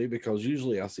differently because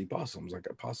usually I see possums. I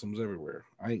got possums everywhere.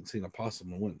 I ain't seen a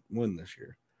possum win this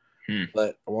year.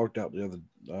 But I walked out the other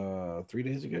 4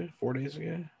 days ago.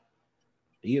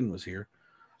 Ian was here.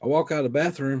 I walk out of the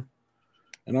bathroom,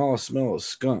 and all I smell is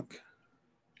skunk.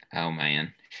 Oh,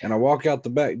 man. And I walk out the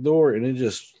back door, and it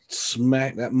just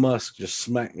that musk just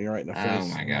smacked me right in the face. Oh,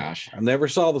 my gosh. I never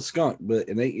saw the skunk, but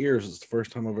in 8 years, it's the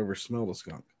first time I've ever smelled a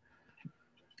skunk. I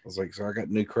was like, so I got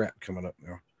new crap coming up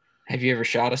now. Have you ever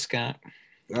shot a skunk?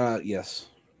 Yes.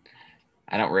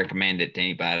 I don't recommend it to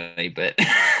anybody, but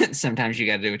sometimes you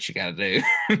got to do what you got to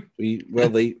do.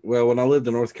 When I lived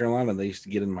in North Carolina, they used to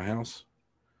get in my house.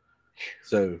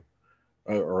 So...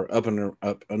 or up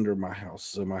under my house.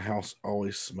 So my house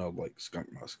always smelled like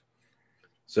skunk musk.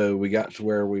 So we got to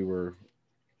where we were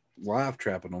live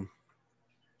trapping them,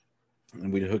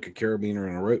 and we'd hook a carabiner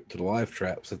and a rope to the live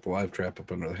trap, set the live trap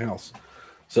up under the house.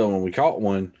 So when we caught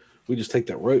one, we just take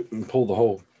that rope and pull the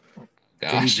whole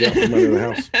cage out from under the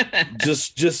house,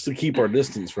 just to keep our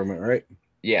distance from it, right?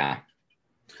 Yeah.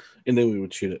 And then we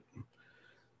would shoot it.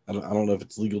 I don't know if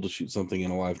it's legal to shoot something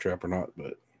in a live trap or not,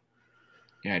 but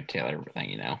You know, tell everything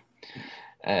you know.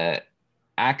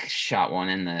 I shot one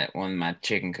in one of my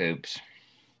chicken coops,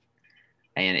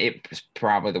 and it was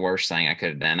probably the worst thing I could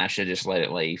have done. I should just let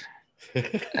it leave.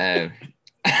 I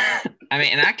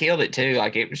mean, and I killed it too.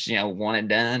 Like it was, one and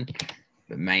done.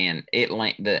 But man,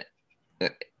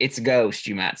 its ghost,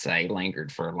 you might say,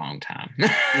 lingered for a long time.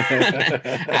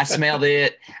 I smelled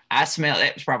it.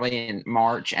 It was probably in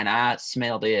March, and I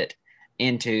smelled it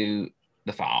into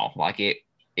the fall. Like it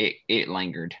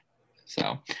lingered.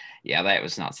 So, yeah, that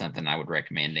was not something I would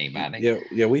recommend to anybody.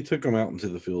 Yeah, we took them out into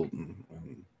the field.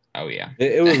 Oh yeah,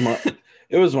 it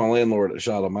was my landlord that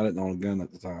shot him. I didn't own a gun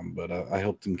at the time, but I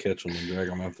helped him catch them and drag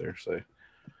them out there. So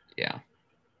yeah,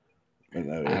 but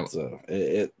no,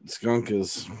 it's skunk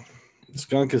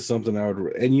is something I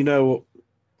would, and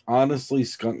honestly,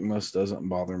 skunk musk doesn't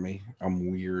bother me. I'm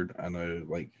weird. I know,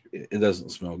 like it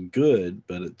doesn't smell good,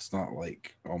 but it's not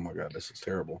like, oh my god, this is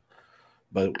terrible.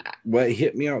 But what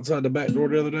hit me outside the back door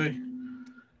the other day,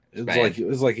 it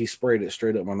was like he sprayed it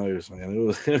straight up my nose,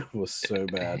 man. It was so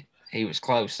bad. He was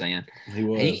close then. He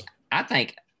was. I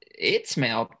think it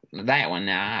smelled that one.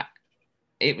 Now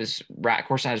it was right. Of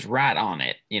course, I was right on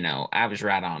it. I was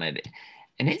right on it,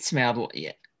 and it smelled.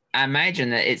 I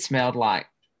imagine that it smelled like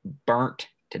burnt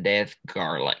to death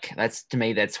garlic. To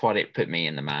me, that's what it put me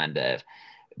in the mind of.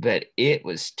 But it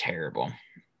was terrible.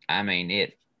 I mean,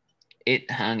 it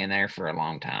hung in there for a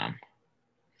long time.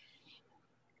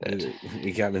 But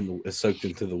it got soaked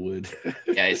into the wood.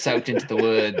 Yeah, it soaked into the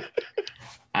wood.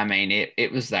 I mean,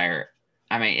 it was there.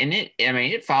 I mean,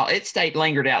 it stayed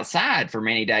lingered outside for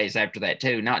many days after that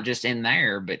too. Not just in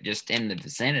there, but just in the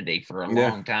vicinity for a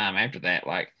long time after that.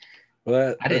 Like,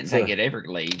 I didn't think it'd ever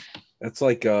leave. That's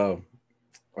like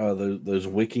those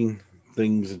wicking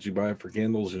things that you buy for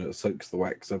candles. It soaks the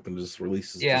wax up and just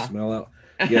releases the smell out.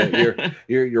 Yeah,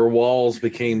 your walls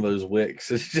became those wicks.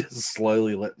 It's just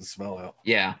slowly letting the smell out.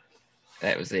 Yeah,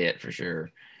 that was it for sure.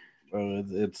 I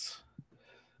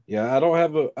don't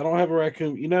have a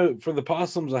raccoon. For the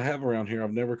possums I have around here,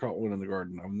 I've never caught one in the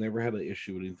garden. I've never had an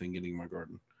issue with anything getting in my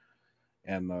garden,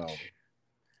 and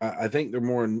I think they're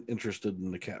more interested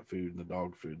in the cat food and the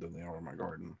dog food than they are in my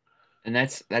garden. And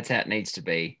that's how it needs to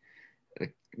be.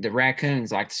 The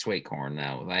raccoons like the sweet corn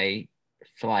though. They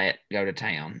flat go to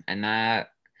town, and I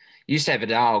used to have a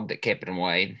dog that kept it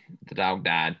away. The dog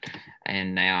died,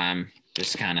 and now I'm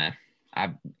just kind of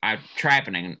I'm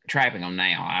trapping them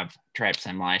now. I've trapped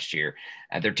some last year.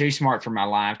 They're too smart for my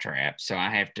live traps, so I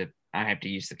have to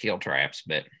use the kill traps.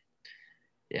 But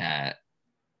yeah,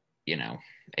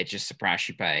 it's just the price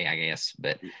you pay, I guess.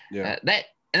 But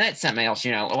that's something else. A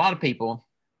lot of people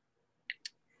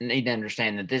need to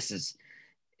understand that this is,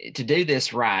 to do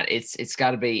this right, it's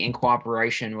got to be in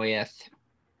cooperation with,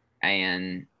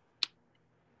 and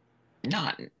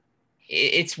not,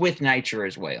 it's with nature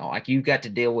as well. Like, you've got to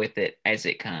deal with it as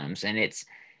it comes, and it's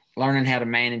learning how to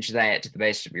manage that to the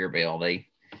best of your ability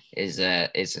is a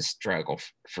struggle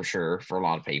for sure for a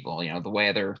lot of people. The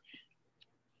weather,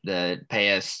 the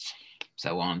pests,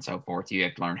 so on and so forth. You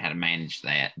have to learn how to manage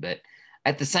that. But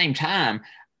at the same time,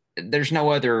 there's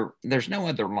no other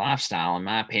lifestyle, in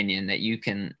my opinion,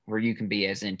 where you can be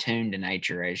as in tune to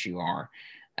nature as you are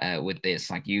with this.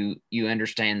 Like, you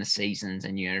understand the seasons,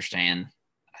 and you understand,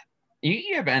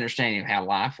 you have an understanding of how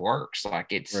life works. Like,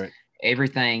 it's right.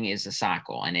 Everything is a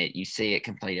cycle, and you see it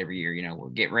complete every year. We're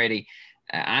getting ready.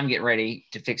 I'm getting ready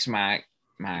to fix my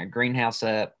greenhouse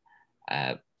up.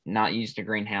 Not used a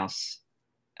greenhouse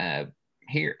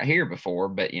here before,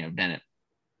 but done it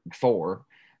before.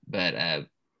 But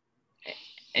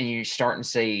and you're starting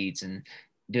seeds and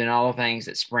doing all the things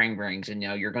that spring brings, and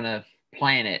you're gonna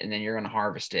plant it, and then you're gonna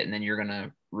harvest it, and then you're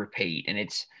gonna repeat. And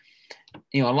it's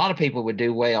a lot of people would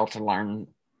do well to learn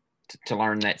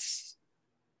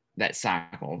that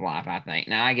cycle of life, I think.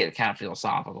 Now, I get kind of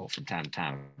philosophical from time to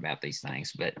time about these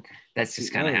things, but that's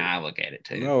just kind of how I look at it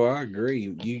too. No, I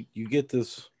agree. You get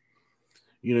this,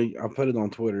 I put it on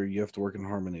Twitter, you have to work in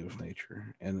harmony with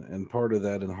nature. And part of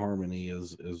that in harmony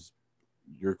is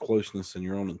your closeness and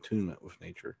your own attunement with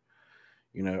nature.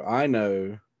 I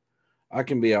know I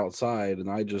can be outside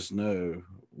and I just know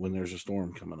when there's a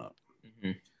storm coming up.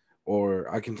 Mm-hmm.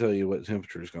 Or I can tell you what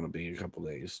temperature is going to be in a couple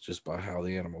days just by how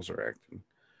the animals are acting.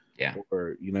 Yeah.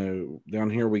 Or, down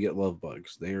here we get love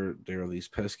bugs. They're these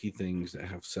pesky things that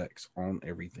have sex on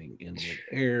everything in the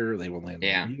air. They will land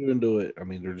on you and do it. I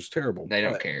mean, they're just terrible. They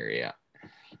don't care. Yeah.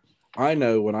 I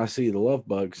know when I see the love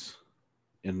bugs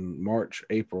in March,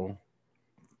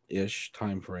 April-ish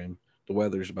time frame, the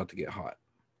weather's about to get hot.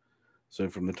 So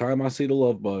from the time I see the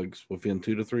love bugs, within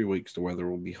 2 to 3 weeks, the weather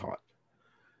will be hot.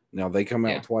 Now they come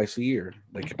Yeah. out twice a year.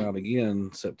 They come out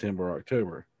again September,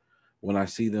 October. When I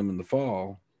see them in the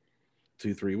fall,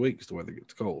 2, 3 weeks, the weather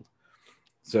gets cold.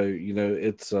 So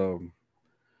it's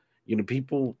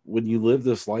people, when you live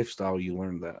this lifestyle, you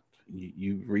learn that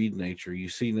you read nature, you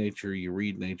see nature, you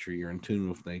read nature, you're in tune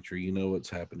with nature. You know what's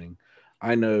happening.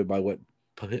 I know by what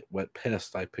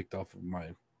pest I picked off of my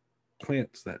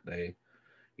plants that day.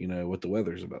 What the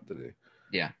weather's about to do.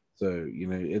 Yeah. So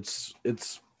it's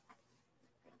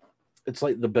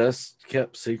like the best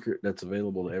kept secret that's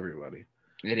available to everybody.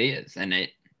 It is, and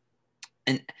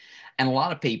a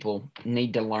lot of people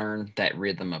need to learn that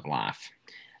rhythm of life,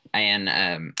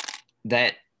 and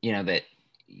that that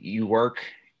you work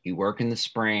in the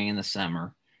spring and the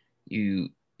summer, you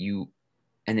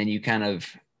and then you kind of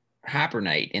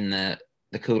hibernate in the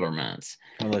cooler months.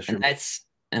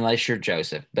 Unless you're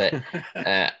Joseph, but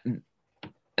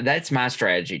that's my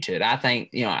strategy to it. I think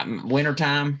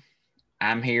wintertime,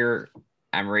 I'm here,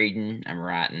 I'm reading, I'm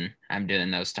writing, I'm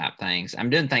doing those type things. I'm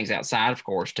doing things outside, of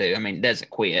course, too. I mean, it doesn't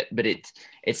quit, but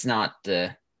it's not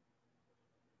it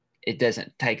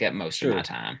doesn't take up most of my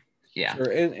time. Yeah.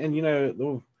 Sure.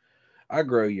 And I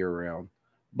grow year round,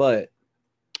 but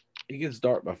it gets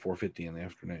dark by 4:50 in the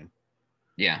afternoon.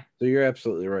 Yeah. So you're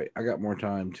absolutely right. I got more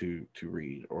time to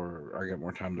read, or I got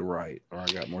more time to write, or I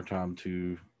got more time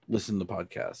to listen to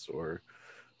podcasts or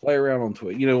play around on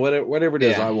Twitter. Whatever it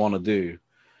is I want to do,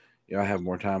 I have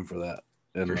more time for that.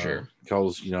 And for sure.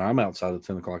 Because I'm outside at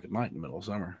 10 o'clock at night in the middle of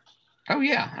summer. Oh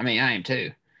yeah. I mean, I am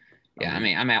too. Yeah. I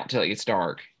mean, I'm out till it gets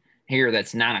dark. Here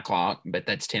that's 9 o'clock, but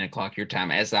that's 10 o'clock your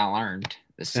time, as I learned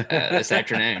this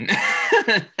afternoon.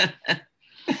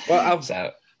 Well,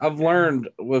 I've learned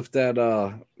with that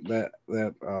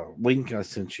link I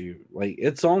sent you, like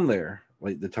it's on there,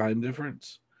 like the time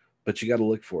difference, but you got to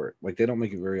look for it. Like they don't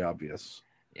make it very obvious.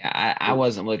 Yeah, I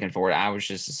wasn't looking for it. I was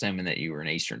just assuming that you were in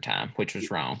Eastern time, which was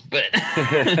wrong. But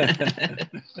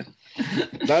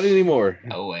not anymore.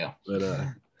 Oh well.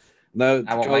 But no,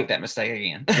 I won't make that mistake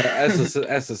again. That's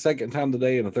the second time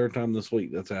today and the third time this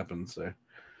week that's happened. So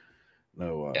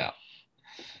no. Yeah.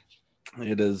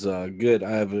 It is good.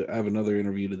 I have another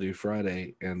interview to do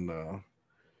Friday, and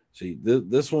see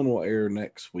this one will air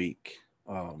next week.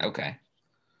 Okay.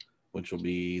 Which will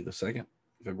be the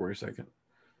February 2nd,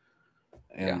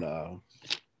 and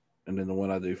and then the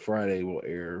one I do Friday will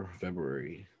air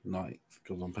February 9th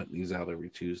because I'm putting these out every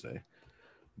Tuesday.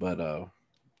 But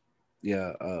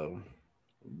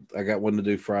I got one to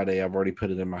do Friday. I've already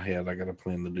put it in my head. I got a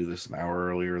plan to do this an hour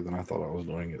earlier than I thought I was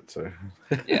doing it. So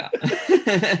yeah,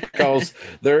 because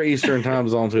they're Eastern time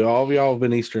zone too. All of y'all have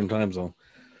been Eastern time zone.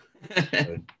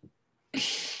 So.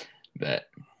 But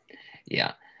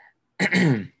yeah,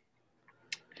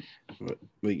 but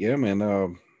yeah, man.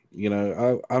 I'm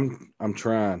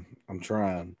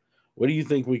trying. What do you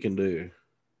think we can do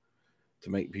to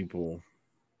make people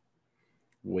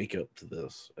wake up to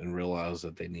this and realize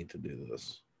that they need to do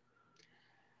this?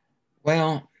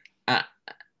 Well, I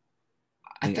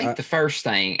think the first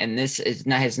thing, and this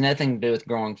has nothing to do with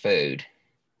growing food,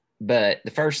 but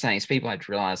the first thing is people have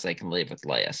to realize they can live with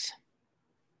less.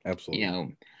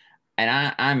 Absolutely.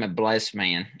 And I'm a blessed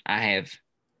man. I have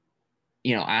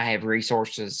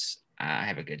resources. I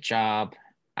have a good job.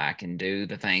 I can do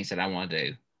the things that I want to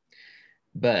do,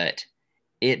 but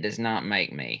it does not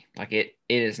make me. Like it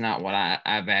is not what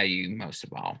I value most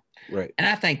of all. Right. And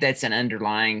I think that's an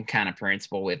underlying kind of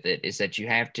principle with it, is that you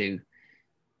have to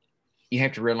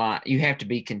realize you have to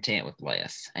be content with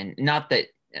less, and not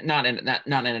in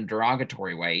a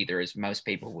derogatory way either, as most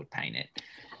people would paint it,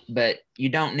 but you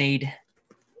don't need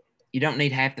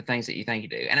half the things that you think you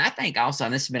do. And I think also,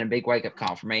 and this has been a big wake up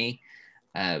call for me,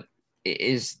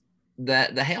 is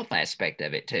the health aspect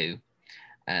of it too.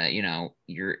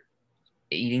 You're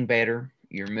eating better,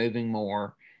 you're moving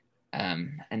more,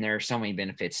 and there are so many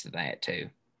benefits to that too.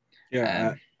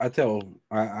 Yeah, I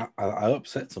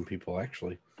upset some people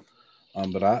actually,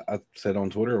 but I said on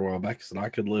Twitter a while back that I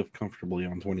could live comfortably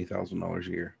on $20,000 a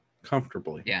year,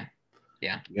 comfortably. Yeah.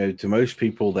 To most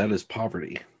people that is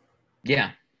poverty.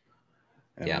 Yeah.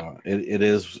 And,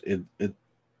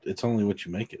 it's only what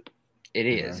you make it. It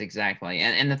is, exactly.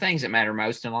 And the things that matter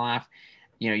most in life,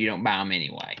 you don't buy them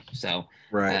anyway. So,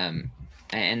 right.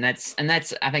 And that's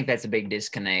I think that's a big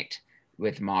disconnect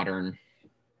with modern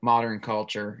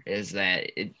culture, is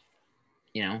that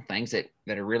things that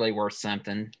are really worth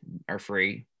something are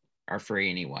free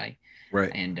anyway.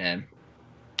 Right. And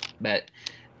but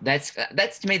that's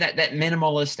to me, that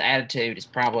minimalist attitude is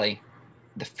probably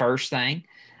the first thing.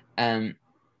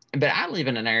 But I live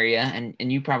in an area, and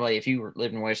you probably, if you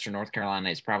live in Western North Carolina,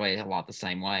 it's probably a lot the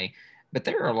same way. but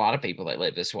there are a lot of people that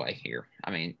live this way here.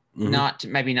 I mean,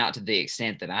 Mm-hmm. maybe not to the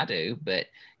extent that I do, but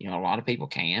a lot of people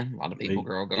can. A lot of people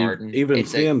grow a garden. Even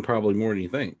thin, probably more than you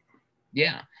think.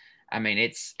 Yeah. I mean,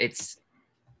 it's it's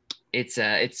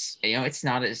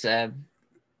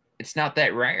not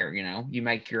that rare. You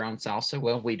make your own salsa.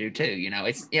 Well, we do too.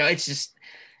 It's just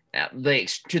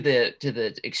to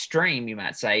the extreme, you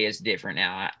might say, is different.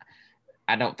 Now,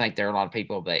 I don't think there are a lot of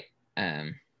people that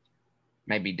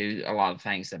maybe do a lot of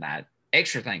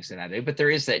extra things that I do, but there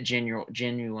is that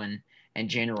genuine and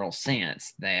general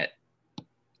sense that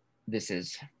this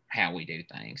is how we do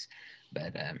things.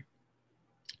 But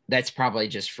that's probably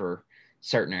just for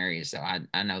certain areas, though.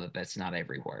 I know that that's not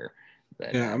everywhere.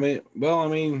 But yeah, I mean,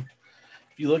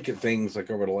 if you look at things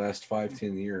like over the last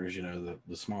 5-10 years, the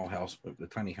small house, the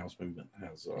tiny house movement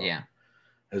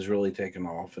has really taken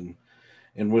off, and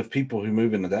with people who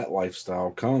move into that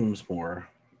lifestyle comes more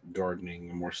gardening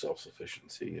and more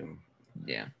self-sufficiency, and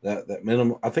that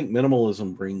minimum. I think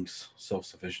minimalism brings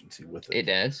self-sufficiency with it. It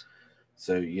does.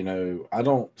 So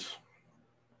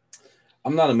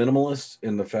I'm not a minimalist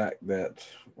in the fact that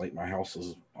like my house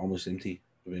is almost empty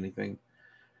of anything.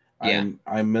 Yeah.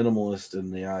 I'm minimalist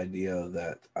in the idea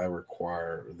that I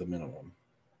require the minimum.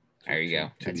 There you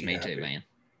go. That's me too, man.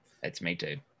 That's me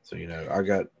too. So I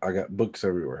got books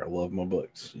everywhere. I love my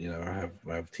books. I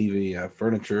have TV, I have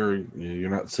furniture. You're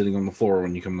not sitting on the floor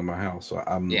when you come to my house. So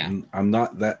I'm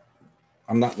not that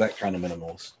kind of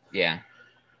minimalist. Yeah.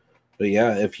 But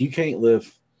yeah, if you can't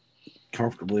live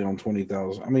comfortably on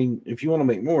 20,000, I mean, if you want to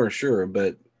make more, sure.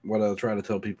 But what I try to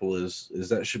tell people is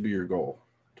that should be your goal.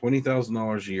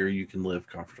 $20,000 a year, you can live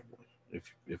comfortably if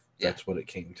that's what it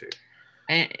came to.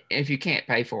 And if you can't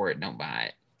pay for it, don't buy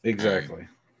it. Exactly.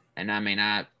 And I mean,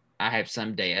 I have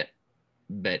some debt,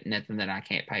 but nothing that I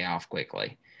can't pay off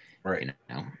quickly. Right.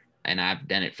 And I've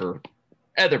done it for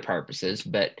other purposes,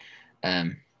 but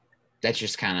that's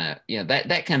just kind of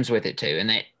that comes with it too,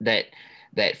 and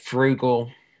that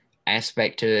frugal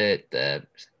aspect to it, the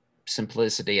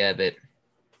simplicity of it,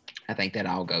 I think that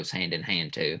all goes hand in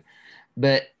hand too.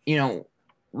 But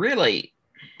really,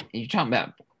 you're talking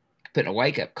about putting a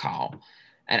wake up call,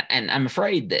 and I'm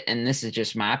afraid that, and this is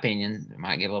just my opinion, I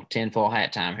might get a little tinfoil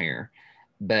hat time here,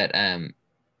 but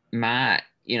my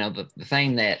the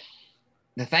thing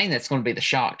that's going to be the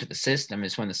shock to the system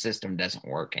is when the system doesn't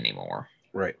work anymore.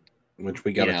 Right. Which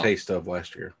we got a taste of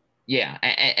last year. Yeah,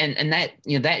 and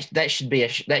that should be a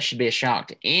shock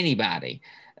to anybody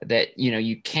that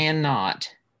you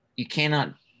cannot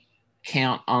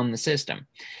count on the system,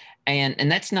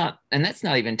 and that's not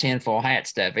even tinfoil hat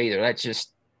stuff either. That's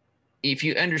just if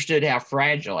you understood how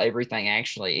fragile everything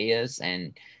actually is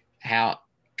and how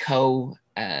co-reliant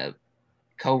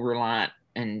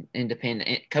and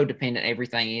codependent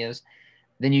everything is,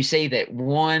 then you see that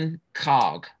one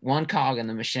cog in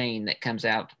the machine that comes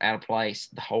out of place,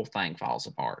 the whole thing falls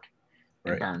apart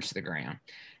and burns to the ground.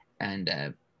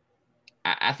 And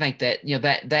I think that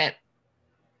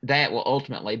that will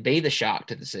ultimately be the shock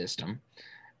to the system,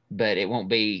 but it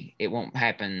won't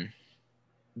happen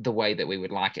the way that we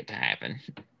would like it to happen.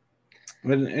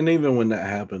 And even when that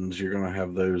happens, you're going to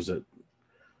have those that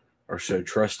are so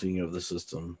trusting of the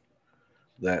system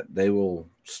that they will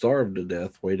starve to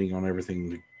death waiting on everything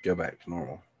to go back to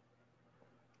normal.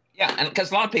 Yeah, and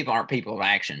because a lot of people aren't people of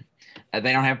action.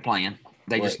 They don't have a plan.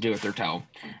 They just do what they're told.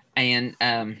 And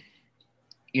I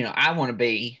want to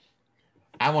be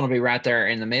right there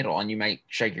in the middle, and you may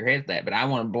shake your head at that, but I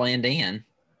want to blend in,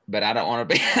 but I don't want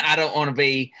to be I don't want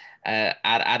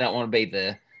to be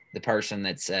the person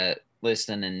that's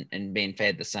listening and being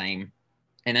fed the same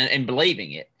and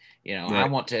believing it. I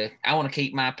want to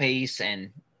keep my peace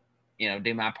and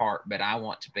do my part, but I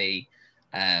want to be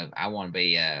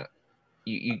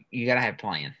you got to have a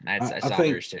plan. That's all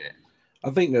there is to it. I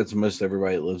think that's most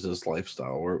everybody that lives this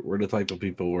lifestyle. We're the type of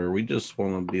people where we just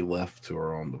want to be left to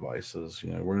our own devices.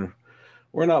 We're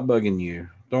not bugging you.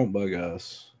 Don't bug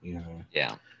us.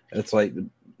 Yeah. It's like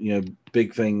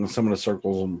big thing. Some of the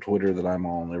circles on Twitter that I'm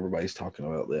on, everybody's talking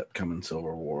about the upcoming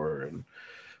Civil War and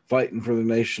fighting for the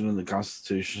nation and the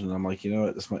Constitution. And I'm like,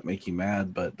 what? This might make you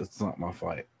mad, but that's not my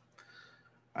fight.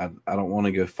 I don't want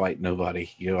to go fight nobody.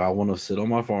 I want to sit on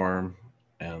my farm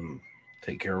and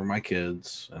take care of my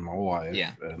kids and my wife.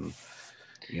 Yeah. And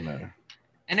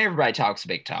and everybody talks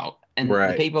big talk. And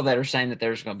the people that are saying that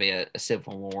there's going to be a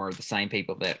civil war are the same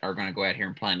people that are going to go out here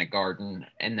and plant a garden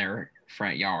in their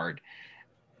front yard.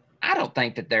 I don't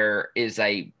think that there is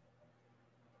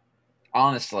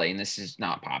honestly, and this is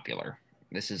not popular,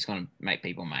 this is going to make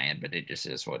people mad, but it just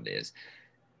is what it is.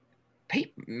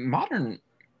 Modern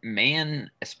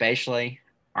men especially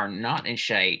are not in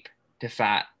shape to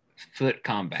fight foot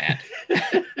combat.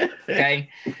 Okay.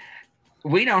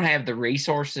 We don't have the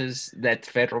resources that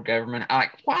the federal government,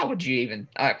 like, why would you even,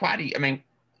 why do you, I mean,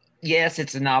 yes,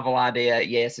 it's a novel idea.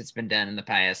 Yes, it's been done in the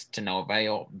past to no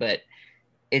avail, but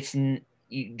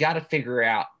you got to figure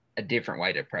out a different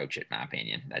way to approach it, in my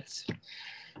opinion.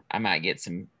 I might get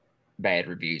some bad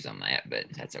reviews on that, but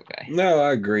that's okay. No,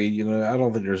 I agree. I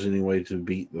don't think there's any way to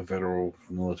beat the federal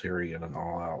military in an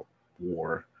all-out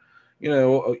war.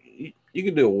 You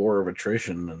can do a war of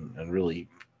attrition and really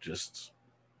just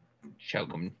choke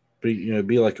them.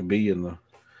 Be like a bee in the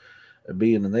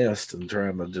nest and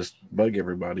trying to just bug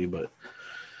everybody. But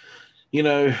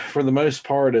for the most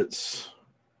part, it's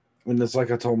like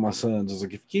I told my sons, it's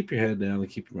like, if you keep your head down and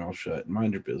keep your mouth shut and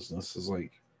mind your business, it's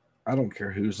like, I don't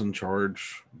care who's in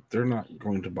charge, they're not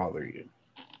going to bother you.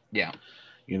 Yeah.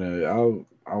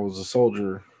 I was a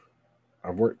soldier.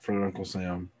 I've worked for Uncle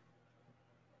Sam.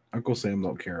 Uncle Sam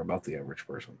don't care about the average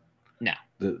person. No.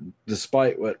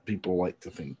 Despite what people like to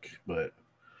think, but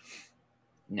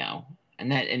no.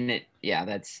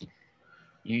 That's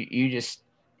you just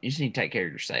need to take care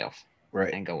of yourself.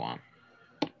 Right. And go on.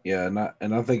 Yeah,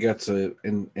 and I think that's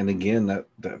and again that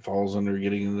falls under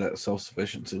getting into that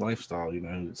self-sufficiency lifestyle.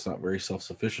 It's not very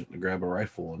self-sufficient to grab a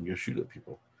rifle and go shoot at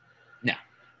people. No,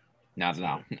 not at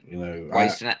all.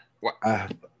 Wasting it.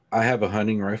 I have a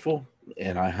hunting rifle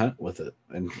and I hunt with it,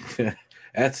 and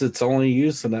that's its only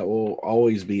use, and that will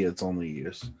always be its only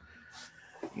use.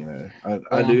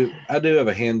 I do have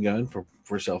a handgun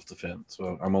for self-defense.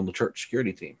 So I'm on the church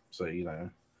security team, so yeah,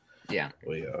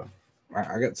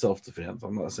 I got self-defense.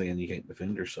 I'm not saying you can't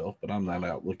defend yourself, but I'm not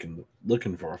out looking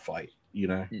for a fight.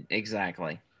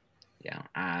 Exactly. Yeah,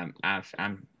 I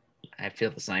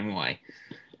feel the same way.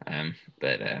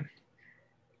 But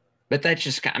that's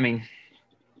just, I mean,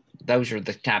 those are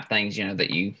the type of things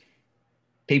that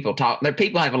people talk.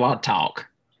 People have a lot of talk,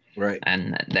 right?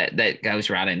 And that goes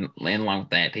right in along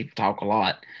with that. People talk a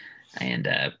lot, and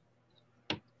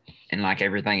like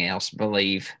everything else,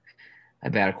 believe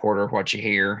about a quarter of what you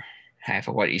hear, half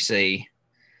of what you see,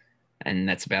 and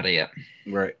that's about it.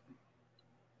 Right.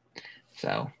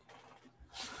 So,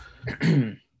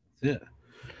 yeah.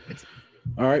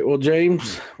 All right. Well,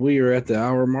 James, we are at the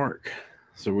hour mark,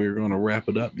 so we're going to wrap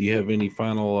it up. Do you have any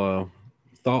final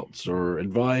thoughts or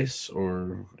advice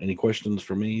or any questions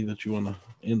for me that you want to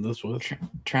end this with?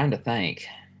 Trying to think.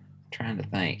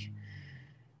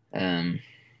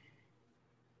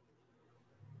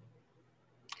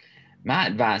 My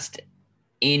advice to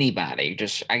anybody,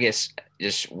 just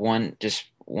one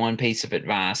piece of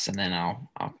advice, and then I'll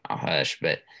hush,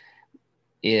 but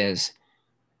is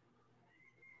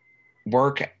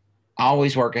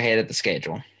always work ahead of the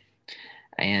schedule.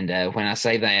 And when I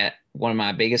say that, one of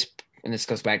my biggest, and this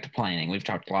goes back to planning, we've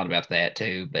talked a lot about that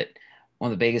too, but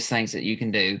one of the biggest things that you can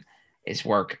do is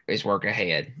work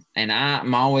ahead. And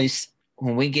I'm always,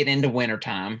 when we get into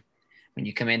wintertime, when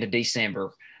you come into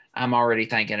December, I'm already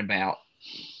thinking about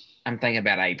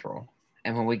April.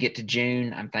 And when we get to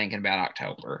June, I'm thinking about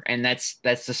October. And that's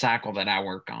the cycle that I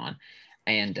work on.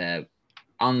 And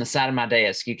on the side of my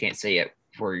desk, you can't see it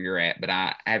where you're at, but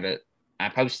I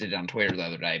posted it on Twitter the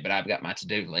other day, but I've got my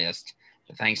to-do list,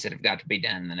 the things that have got to be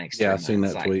done in the next 3 months. Yeah, I've seen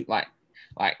that tweet. Like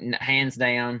hands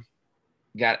down,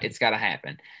 it's got to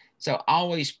happen. So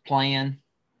always plan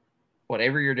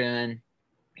whatever you're doing,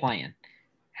 plan.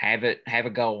 Have a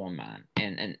goal in mind.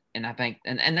 And I think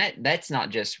and that's not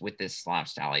just with this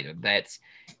lifestyle either. That's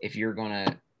if you're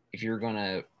gonna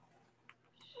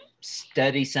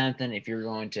study something, if you're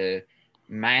going to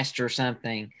master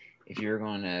something, if you're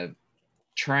going to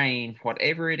train,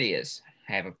 whatever it is,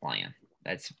 have a plan.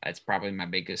 That's probably my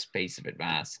biggest piece of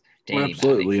advice to anybody.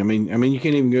 Absolutely. I mean, you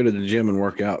can't even go to the gym and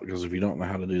work out because if you don't know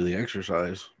how to do the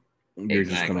exercise, you're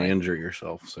just going to injure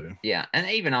yourself. So yeah, and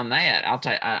even on that,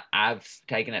 I've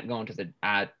taken up going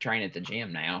I train at the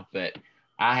gym now, but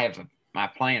I have my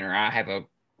planner. I have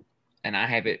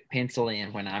it penciled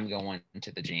in when I'm going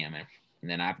to the gym, and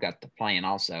then I've got the plan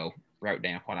also wrote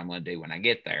down what I'm going to do when I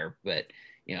get there. But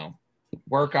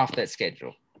work off that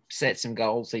schedule. Set some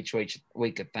goals each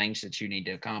week of things that you need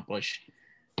to accomplish,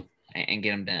 and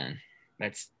get them done.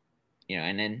 That's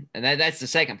and that's the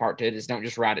second part to it, is don't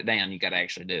just write it down. You got to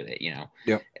actually do it.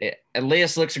 Yep. A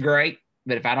list looks great,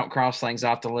 but if I don't cross things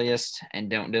off the list and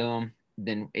don't do them,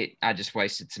 then I just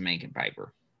wasted some ink and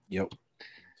paper. Yep.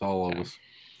 It's all of us.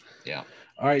 Yeah.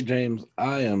 All right, James.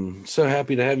 I am so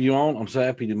happy to have you on. I'm so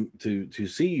happy to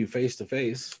see you face to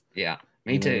face. Yeah,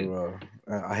 me too.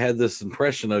 I had this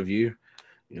impression of you,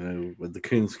 with the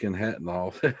coonskin hat and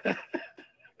all.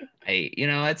 Hey,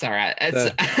 that's all right.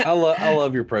 I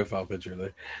love your profile picture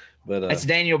though. But that's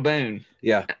Daniel Boone.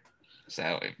 Yeah.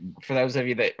 So for those of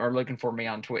you that are looking for me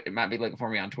on Twitter, might be looking for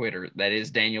me on Twitter, that is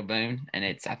Daniel Boone. And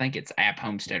I think it's App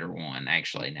Homesteader 1,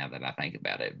 actually, now that I think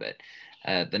about it. But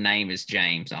the name is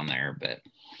James on there. But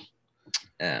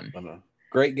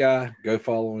great guy. Go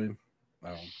follow him.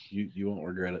 You won't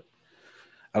regret it.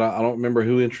 I don't remember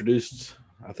who introduced.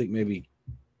 I think maybe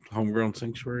Homegrown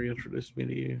Sanctuary introduced me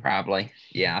to you. Probably.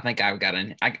 Yeah, I think I've got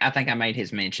I think I made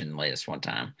his mention list one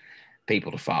time.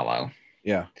 People to follow.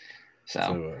 Yeah.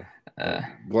 So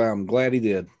I'm glad he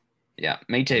did. Yeah,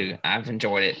 me too. I've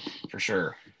enjoyed it for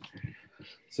sure.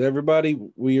 So everybody,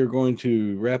 we are going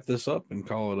to wrap this up and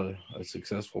call it a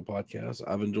successful podcast.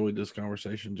 I've enjoyed this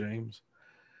conversation, James.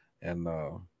 And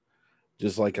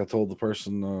just like I told the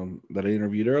person that I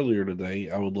interviewed earlier today,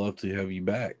 I would love to have you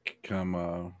back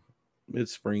come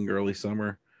mid-spring, early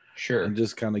summer. Sure. And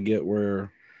just kind of get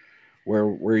where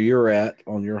you're at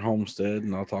on your homestead,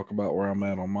 and I'll talk about where I'm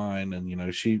at on mine.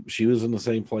 And she was in the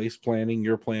same place planning,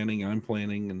 you're planning, I'm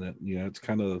planning, and that it's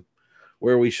kind of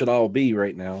where we should all be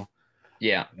right now.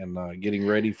 Yeah. And getting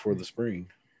ready for the spring.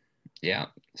 Yeah,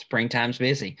 springtime's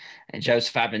busy. And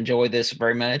Joseph, I've enjoyed this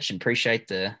very much and appreciate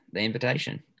the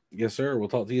invitation. Yes, sir. We'll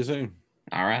talk to you soon.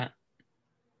 All right.